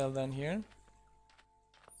 almost fell down here.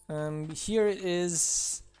 Here it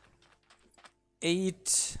is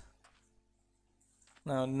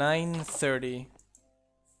 9:30.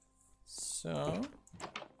 So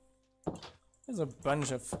there's a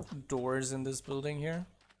bunch of doors in this building here.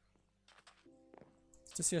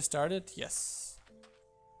 Is this here started? Yes.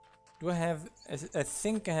 Do I have? I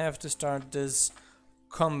think I have to start this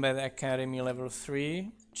Combat Academy level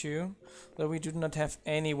 3 too, but we do not have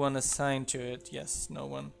anyone assigned to it. Yes, no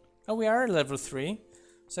one. Oh, we are level 3,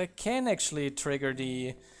 so I can actually trigger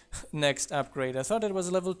the next upgrade. I thought it was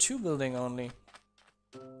a level 2 building only.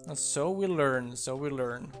 So we learn, so we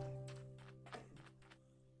learn.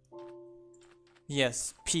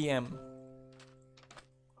 Yes, PM.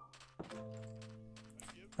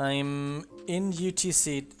 I'm in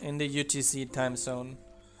UTC, in the UTC time zone.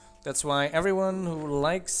 That's why everyone who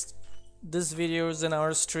likes these videos in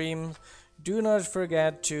our stream, do not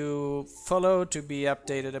forget to follow to be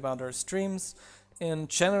updated about our streams. In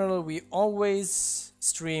general, we always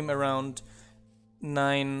stream around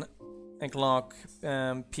 9 o'clock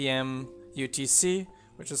PM UTC,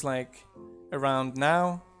 which is like around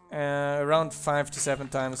now, around 5 to 7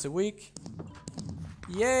 times a week.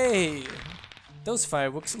 Yay! Those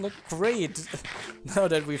fireworks look great now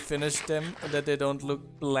that we finished them, that they don't look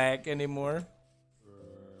black anymore.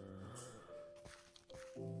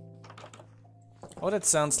 Oh, that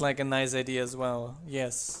sounds like a nice idea as well.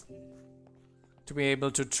 Yes. To be able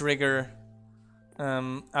to trigger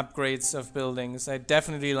upgrades of buildings. I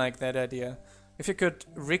definitely like that idea. If you could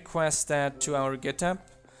request that to our GitHub,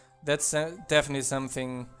 that's definitely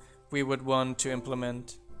something we would want to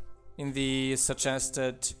implement in the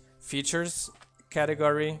suggested features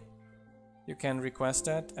category. You can request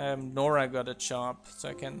that. Nora got a job, so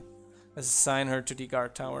I can assign her to the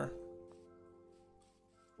guard tower.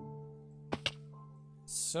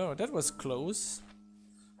 So that was close.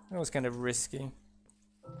 That was kind of risky.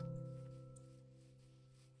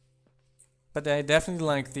 But I definitely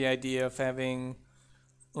like the idea of having,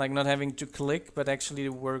 like, not having to click, but actually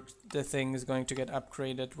the thing is going to get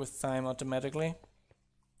upgraded with time automatically.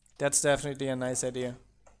 That's definitely a nice idea.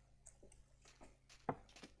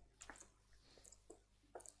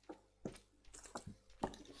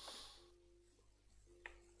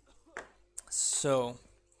 So,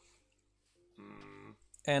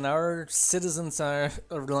 and our citizens are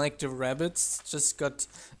like the rabbits, just got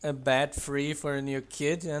a bat free for a new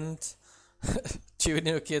kid, and 2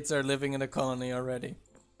 new kids are living in a colony already.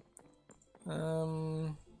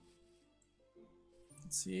 Let's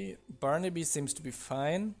see, Barnaby seems to be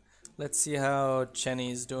fine. Let's see how Jenny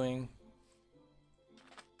is doing.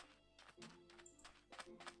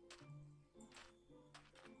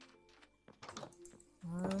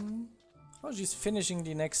 Oh, she's finishing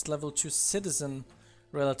the next level 2 citizen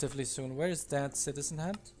relatively soon. Where is that citizen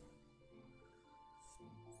hut?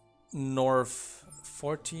 North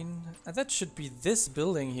 14. That should be this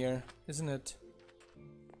building here, isn't it?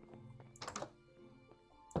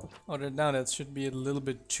 Oh, now that should be a little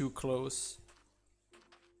bit too close.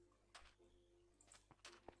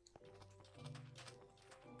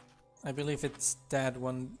 I believe it's that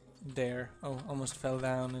one there. Oh, almost fell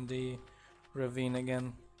down in the ravine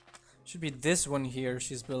again. Should be this one here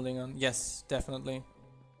she's building on. Yes, definitely.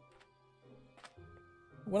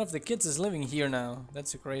 One of the kids is living here now.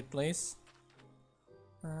 That's a great place.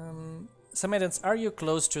 Samedans, are you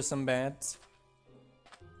close to some beds?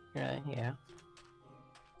 Yeah.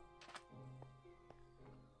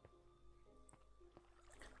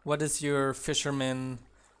 What is your fisherman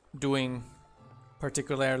doing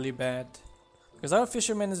particularly bad? Because our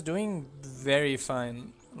fisherman is doing very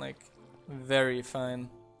fine. Like, very fine.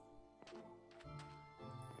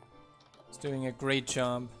 He's doing a great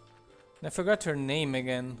job. And I forgot her name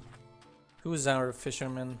again. Who's our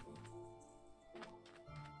fisherman?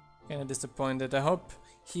 Kinda disappointed. I hope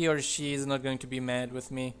he or she is not going to be mad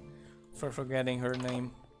with me for forgetting her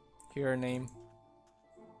name. Her name.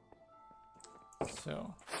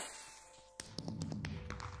 So.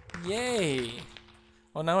 Yay!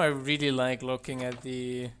 Oh, now I really like looking at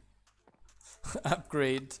the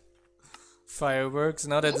upgrade fireworks.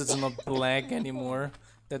 Now that it's not black anymore,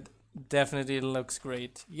 that definitely looks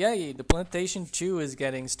great. Yay, the plantation 2 is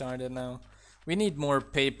getting started now. We need more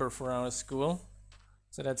paper for our school,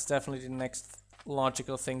 so that's definitely the next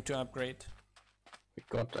logical thing to upgrade. We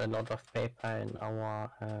got a lot of paper in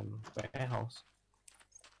our warehouse.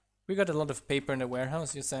 We got a lot of paper in the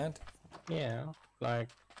warehouse, you said? Yeah, like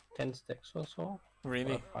 10 stacks or so.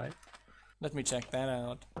 Really? Or 5. Let me check that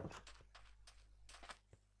out.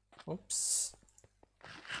 Oops.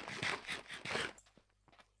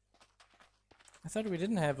 I thought we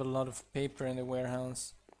didn't have a lot of paper in the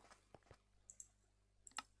warehouse.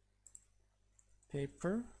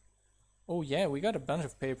 Paper? Oh yeah, we got a bunch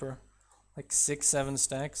of paper. Like 6, 7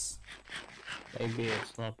 stacks. Maybe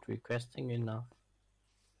it's not requesting enough.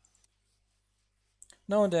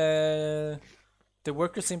 No, the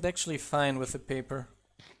worker seemed actually fine with the paper.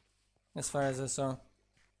 As far as I saw.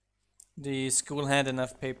 The school had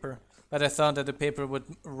enough paper. But I thought that the paper would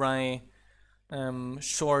run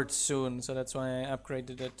short soon, so that's why I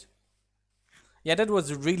upgraded it. Yeah, that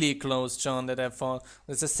was really close, John, that I fall.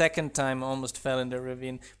 It's the second time I almost fell in the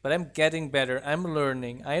ravine. But I'm getting better. I'm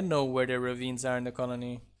learning. I know where the ravines are in the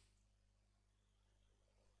colony.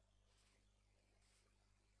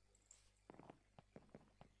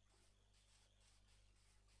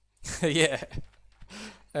 Yeah.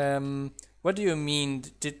 What do you mean?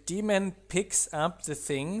 Did D-Man picks up the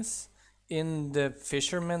things in the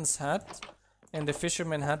fisherman's hut, and the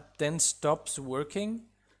fisherman hut then stops working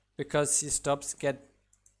because he stops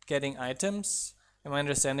getting items? Am I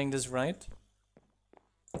understanding this right?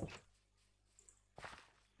 We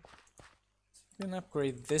can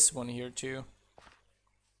upgrade this one here too.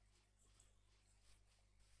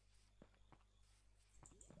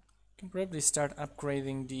 Can probably start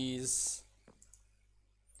upgrading these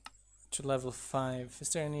to level 5. Is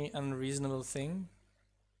there any unreasonable thing?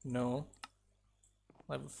 No.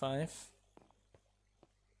 Level 5.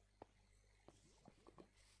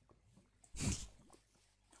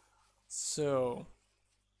 So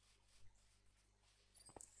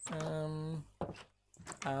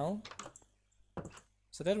ow.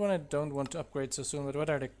 So that one I don't want to upgrade so soon, but what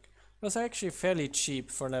are the... Those are actually fairly cheap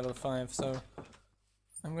for level 5, so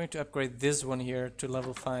I'm going to upgrade this one here to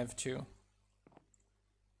level 5 too.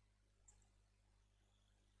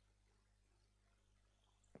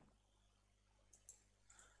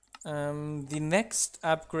 The next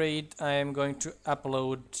upgrade I am going to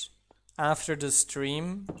upload after the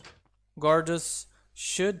stream, Gordus,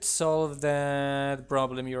 should solve that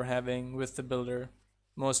problem you're having with the builder,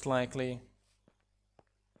 most likely.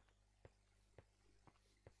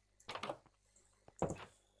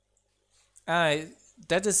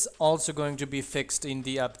 That is also going to be fixed in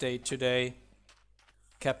the update today,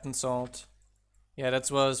 Captain Salt. Yeah,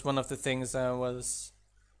 that was one of the things I was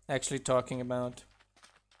actually talking about.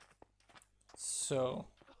 So,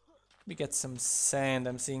 we get some sand.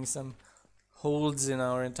 I'm seeing some holes in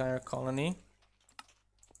our entire colony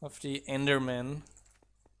of the Endermen.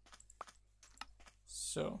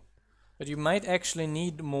 So, but you might actually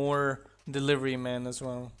need more delivery men as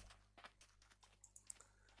well.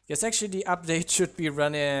 Yes, actually the update should be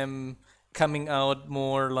coming out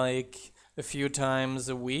more like a few times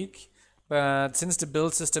a week, but since the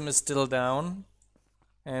build system is still down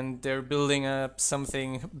and they're building up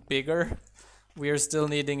something bigger, we are still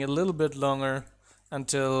needing a little bit longer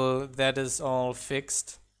until that is all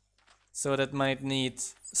fixed. So that might need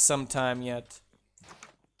some time yet.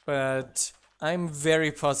 But I'm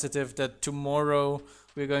very positive that tomorrow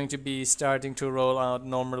we're going to be starting to roll out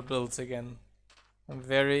normal builds again. I'm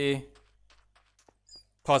very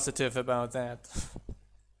positive about that.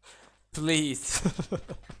 Please.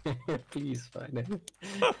 Please, finally.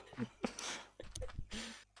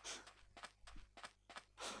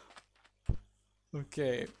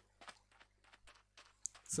 Okay.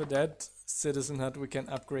 So that citizen hut we can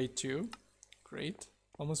upgrade to. Great.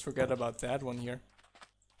 Almost forgot about that one here.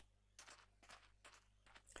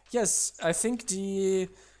 Yes, I think in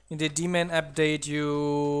the D-Man update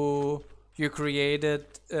you created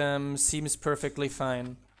seems perfectly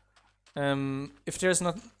fine. If there's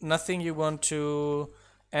nothing you want to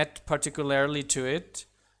add particularly to it,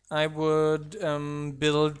 I would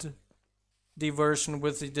build the version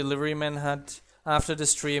with the delivery man hut after the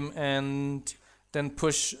stream and then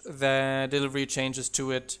push the delivery changes to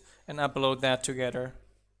it and upload that together.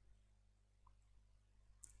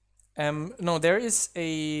 No, there is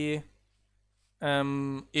a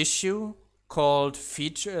issue called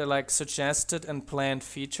feature, like suggested and planned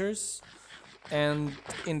features, and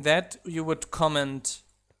in that you would comment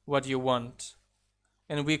what you want,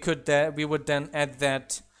 and we would then add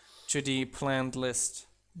that to the planned list,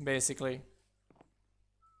 basically.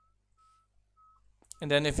 And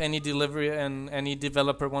then if any delivery and any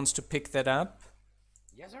developer wants to pick that up.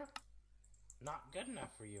 Yes, sir? Not good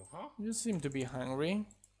enough for you, huh? You seem to be hungry.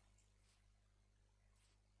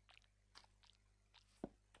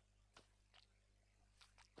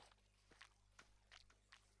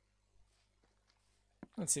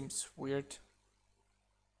 That seems weird.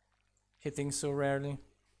 Hitting so rarely.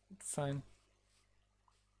 Fine.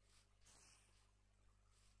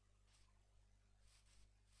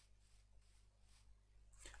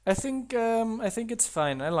 I think it's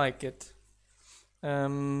fine. I like it.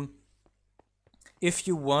 If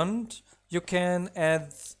you want, you can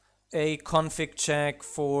add a config check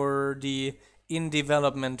for the in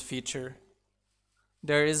development feature.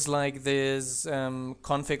 There is like this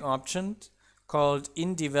config option called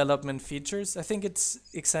in development features. I think it's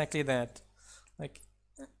exactly that, like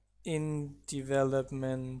in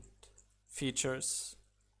development features.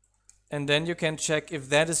 And then you can check if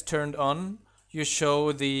that is turned on, you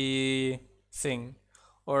show the thing.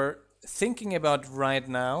 Or thinking about right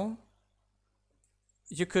now,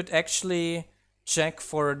 you could actually check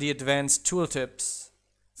for the advanced tooltips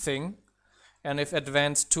thing. And if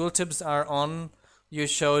advanced tooltips are on, you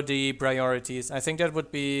show the priorities. I think that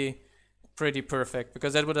would be pretty perfect,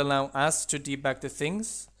 because that would allow us to debug the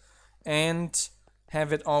things and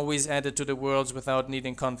have it always added to the worlds without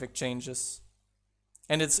needing config changes.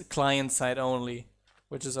 And it's client side only,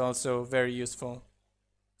 which is also very useful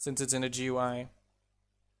since it's in a GUI.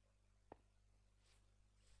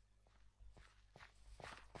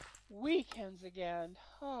 Weekends again.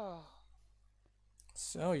 Oh.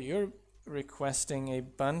 So you're requesting a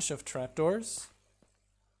bunch of trapdoors.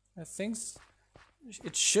 I think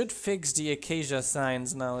it should fix the acacia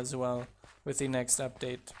signs now as well with the next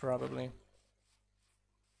update, probably.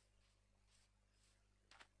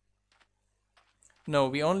 No,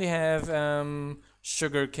 we only have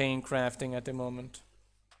sugarcane crafting at the moment.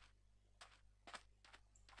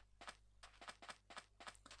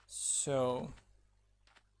 So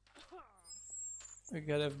we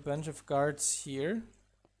got a bunch of guards here.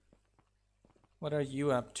 What are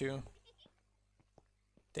you up to?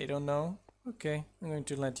 They don't know? Okay, I'm going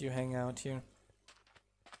to let you hang out here.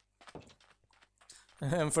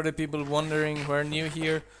 And for the people wondering who are new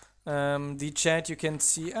here, the chat you can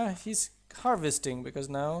see, he's harvesting, because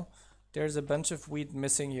now there's a bunch of wheat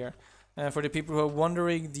missing here. For the people who are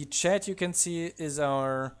wondering, the chat you can see is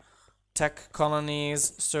our Tech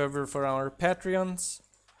Colonies server for our Patreons.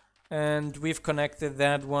 And we've connected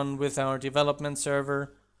that one with our development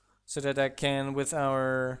server so that I can, with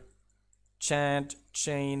our chat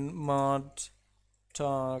chain mod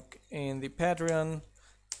talk in the Patreon,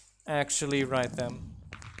 actually write them.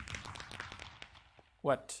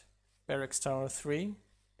 What? Barracks Tower 3?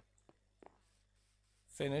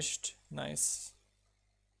 Finished. Nice.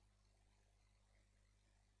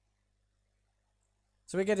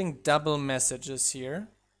 So we're getting double messages here.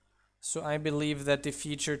 So I believe that the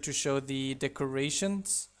feature to show the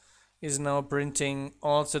decorations is now printing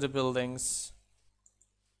also the buildings.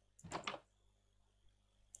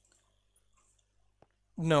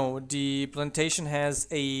 No, the plantation has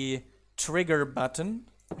a trigger button.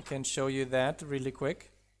 I can show you that really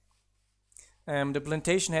quick. The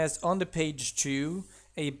plantation has on the page 2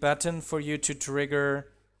 a button for you to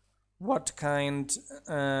trigger what kind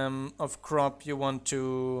of crop you want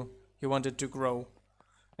it to grow.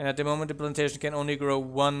 And at the moment the plantation can only grow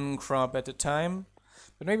one crop at a time.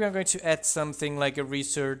 But maybe I'm going to add something like a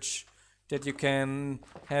research that you can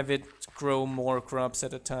have it grow more crops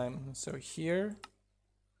at a time. So here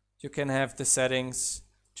you can have the settings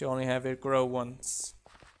to only have it grow once.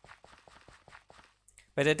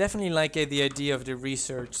 But I definitely like the idea of the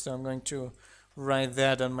research, so I'm going to write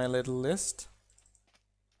that on my little list.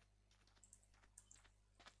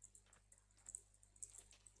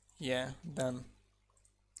 Yeah, done.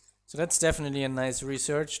 So that's definitely a nice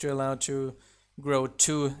research to allow to grow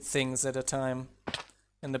 2 things at a time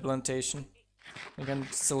in the plantation. You can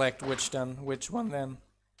select which one then.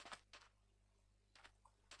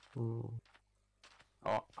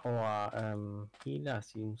 Our healer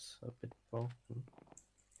seems a bit broken.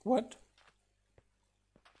 What?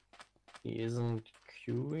 He isn't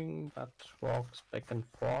queuing, but walks back and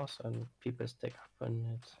forth, and people stack up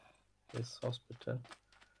in his hospital.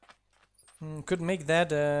 Could make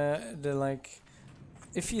that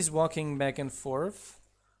if he's walking back and forth,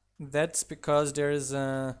 that's because there is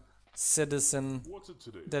a citizen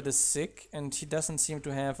that is sick and he doesn't seem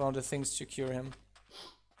to have all the things to cure him.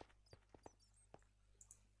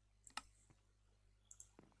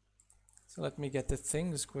 So let me get the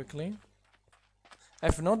things quickly.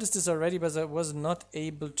 I've noticed this already, but I was not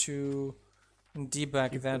able to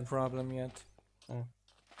debug that problem yet. Oh.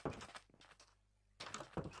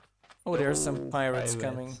 Oh, there's some Oh, pirates pirates.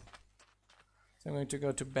 coming. So I'm going to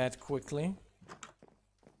go to bed quickly.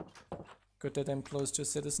 Good that I'm close to a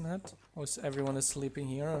citizen hut. Oh, everyone is sleeping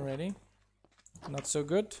here already. Not so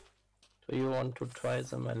good. Do you want to try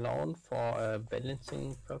them alone for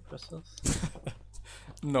balancing purposes?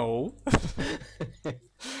 No.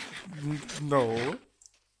 No.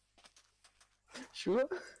 Sure.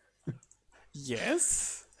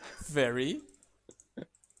 Yes. Very.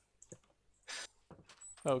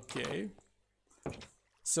 Okay.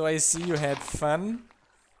 So I see you had fun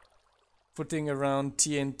putting around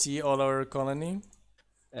TNT all over colony.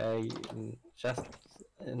 Just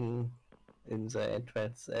in the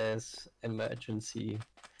entrance as emergency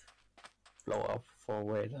blow up for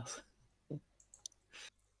raiders.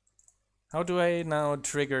 How do I now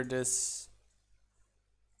trigger this?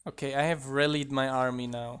 Okay, I have rallied my army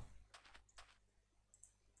now.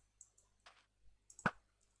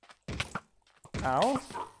 Ow.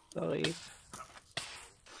 Sorry.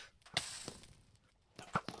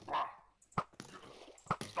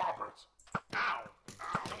 Stop it! Ow!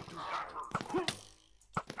 Ow! Don't do that hurt!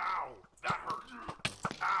 Ow! That hurt!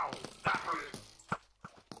 Ow! That hurt!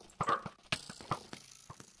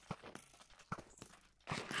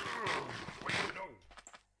 Wait, no!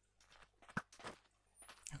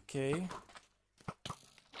 Okay.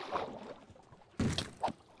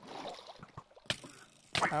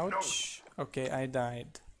 Wait, Ouch. Okay, I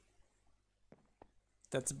died.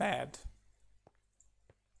 That's bad.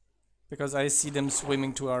 Because I see them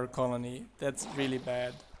swimming to our colony. That's really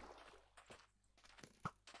bad.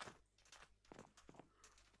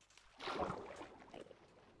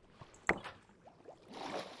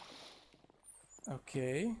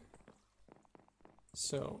 Okay.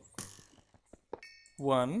 So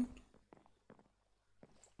 1,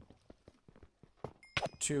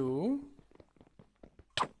 2,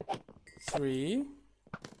 3.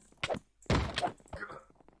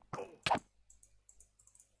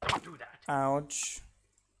 Don't do that. Ouch.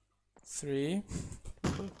 3.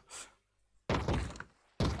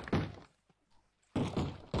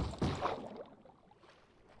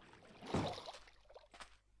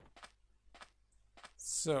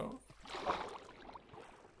 So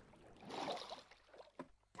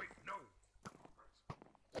Wait, no!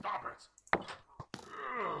 Stop it!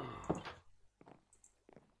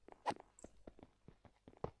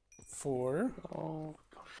 4. Oh,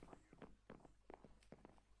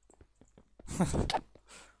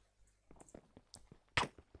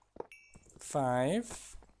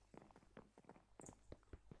 5,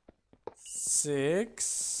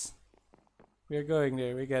 6. We're going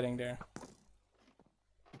there, we're getting there.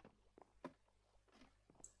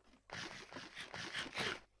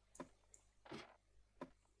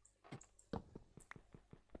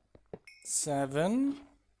 7.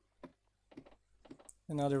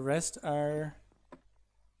 And now the rest are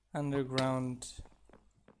underground,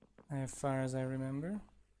 as far as I remember.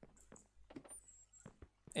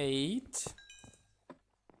 8,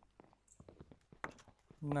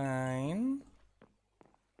 9,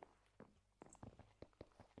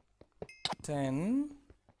 10,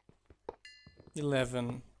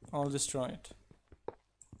 11, all destroyed.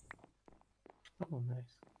 oh,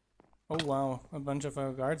 nice. Oh wow, a bunch of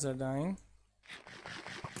our guards are dying.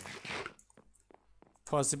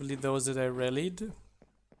 Possibly those that I rallied.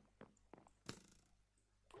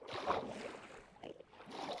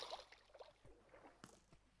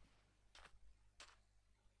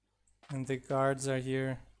 And the guards are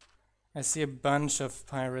here. I see a bunch of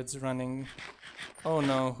pirates running. Oh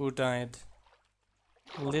no, who died?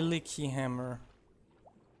 Lily Keyhammer.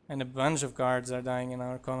 And a bunch of guards are dying in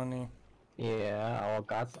our colony. Yeah, our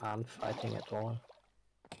guards aren't fighting at all.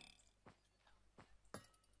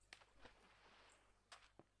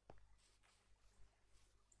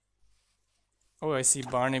 Oh, I see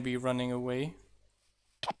Barnaby running away.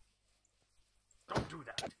 Don't do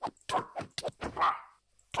that.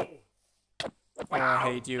 Oh, I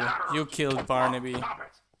hate you. You killed Barnaby. Stop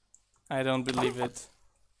it. I don't believe it.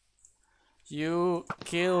 You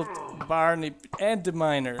killed Barnaby and the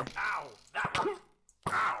miner. Ow! That hurt.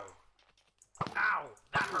 Ow! Ow!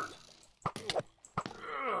 That hurt.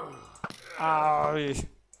 Ow.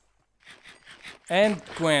 And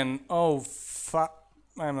Gwen. Oh, fuck.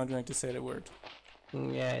 I'm not going to say the word.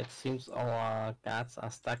 Yeah, it seems our guards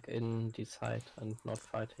are stuck in this side and not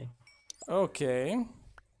fighting. Okay.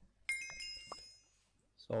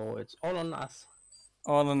 So it's all on us.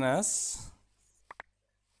 All on us.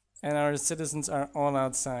 And our citizens are all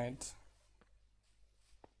outside.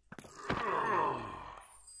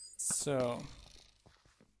 So.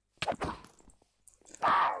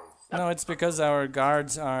 No, it's because our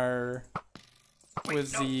guards are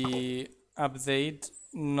with the update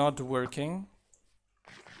not working.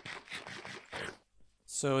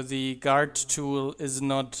 So the guard tool is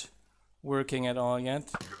not working at all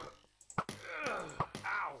yet.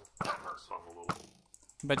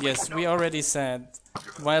 But yes, we already said,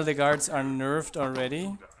 while the guards are nerfed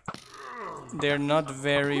already, they're not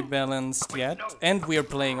very balanced yet. And we're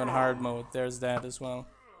playing on hard mode, there's that as well.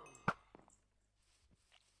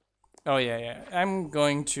 Oh yeah. I'm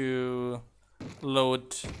going to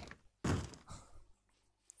load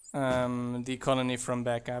the colony from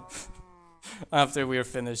backup after we're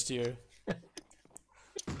finished here.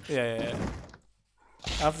 Yeah.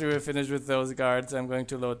 After we're finished with those guards, I'm going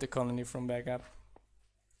to load the colony from backup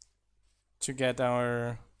to get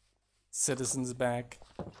our citizens back.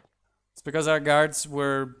 It's because our guards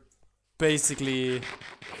were basically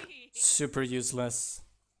super useless.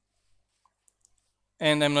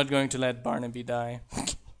 And I'm not going to let Barnaby die.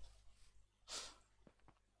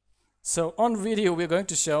 So on video we're going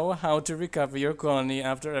to show how to recover your colony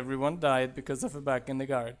after everyone died because of a bug in the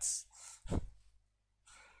guards.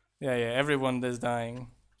 Yeah, everyone is dying.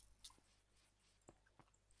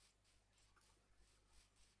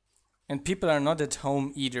 And people are not at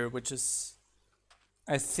home either, which is,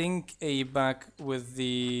 I think, a bug with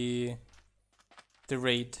the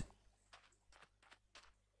raid.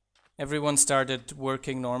 Everyone started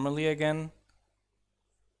working normally again,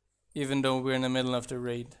 even though we're in the middle of the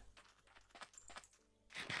raid.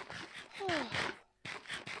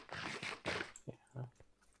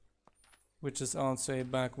 Which is also a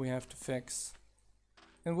bug we have to fix.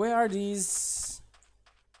 And where are these?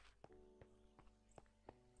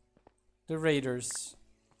 The raiders.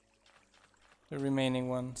 The remaining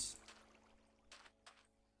ones.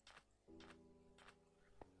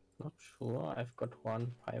 Not sure. I've got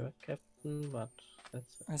one pirate captain, but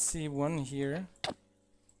that's it. I see one here.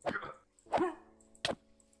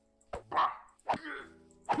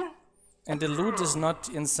 And the loot is not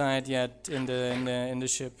inside yet in the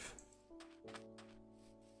ship.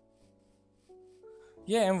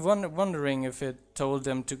 Yeah, I'm wondering if it told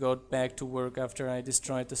them to go back to work after I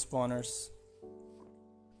destroyed the spawners.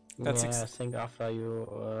 That's I think after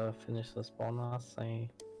you finish the spawners, they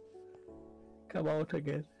come out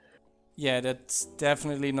again. Yeah, that's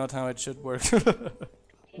definitely not how it should work.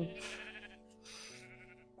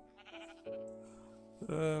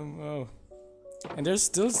 Oh. And there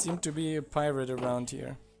still seems to be a pirate around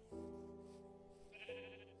here.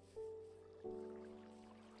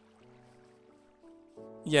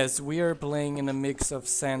 Yes, we are playing in a mix of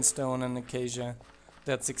sandstone and acacia.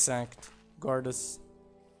 That's exact. Goddess.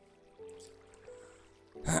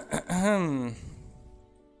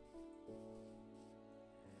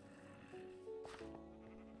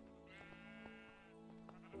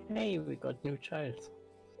 Hey, we got new child.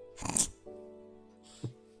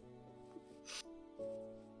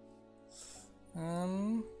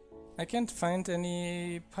 I can't find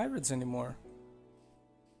any pirates anymore.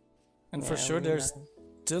 And for sure they're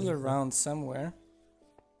still around somewhere.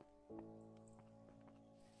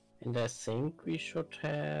 And I think we should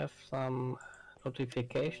have some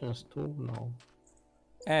notifications too now.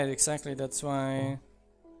 Yeah, exactly, that's why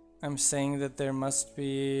I'm saying that there must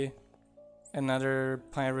be another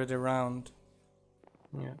pirate around.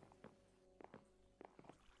 Yeah.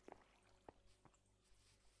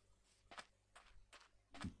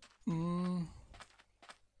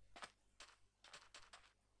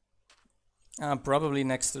 Probably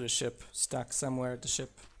next to the ship, stuck somewhere at the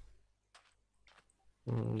ship.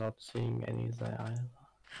 Not seeing any there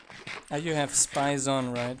either. You have spies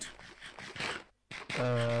on, right?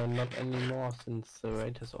 Not anymore since the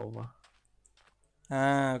raid is over.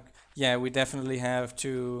 Yeah, we definitely have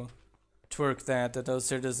to twerk that those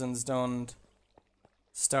citizens don't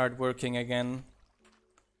start working again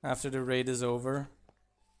after the raid is over.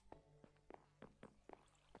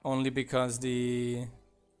 Only because the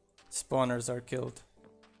spawners are killed.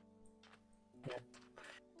 Yeah.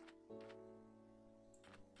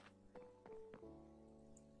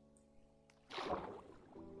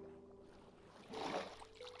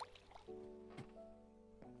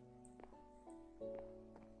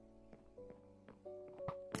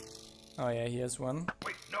 Oh yeah, he has one.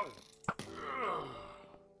 Wait, no.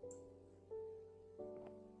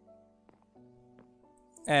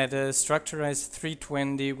 The structurized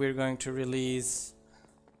 320 we're going to release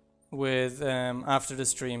with after the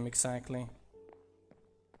stream, exactly.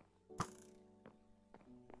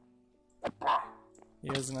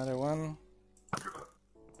 Here's another one.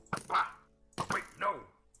 Wait, no.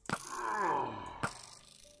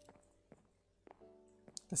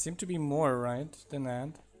 seem to be more, right, than that.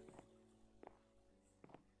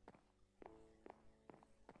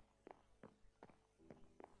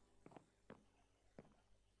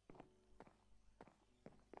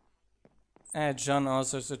 John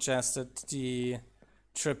also suggested the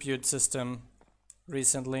tribute system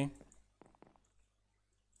recently.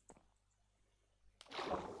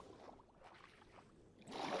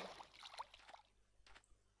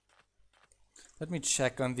 Let me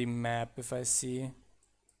check on the map if I see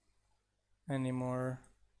any more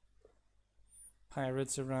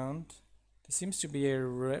pirates around. There seems to be a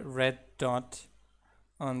red dot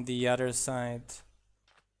on the other side.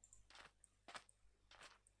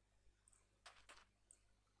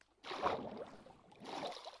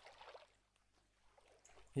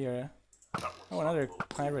 Here. Oh, another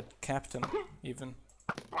pirate captain, even.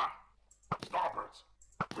 Bah! Starboards!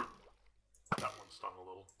 That one stung a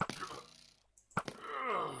little.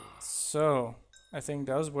 So, I think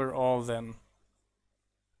those were all of them.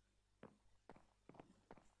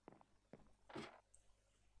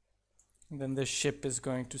 And then the ship is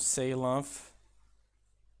going to sail off.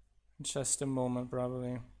 In just a moment,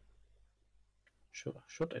 probably.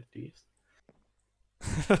 Should at least.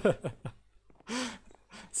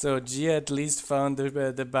 So Gia at least found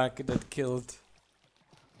the bug that killed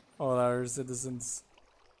all our citizens.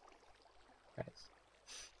 Nice.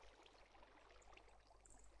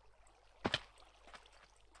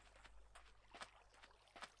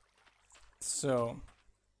 So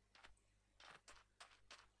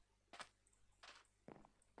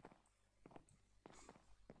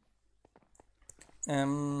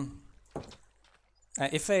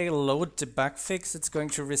if I load the bug fix, it's going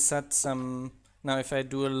to reset some. Now if I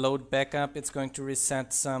do a load backup, it's going to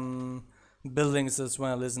reset some buildings as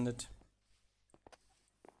well, isn't it?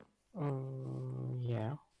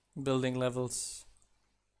 Yeah. Building levels.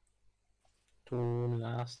 To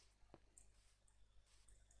last.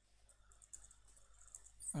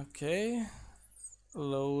 Okay.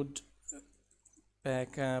 Load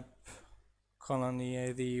backup colony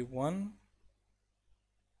AD1.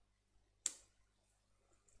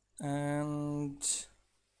 And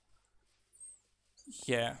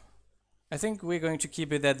yeah, I think we're going to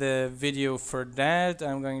keep it at the video for that.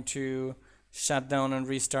 I'm going to shut down and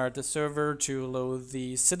restart the server to load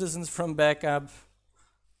the citizens from backup.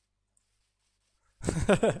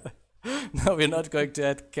 No, we're not going to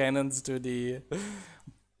add cannons to the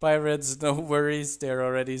pirates, no worries, they're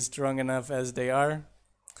already strong enough as they are.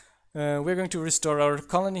 We're going to restore our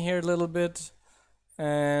colony here a little bit.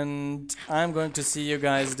 And I'm going to see you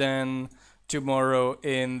guys then tomorrow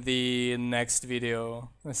in the next video.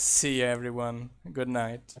 See you everyone. Good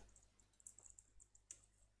night.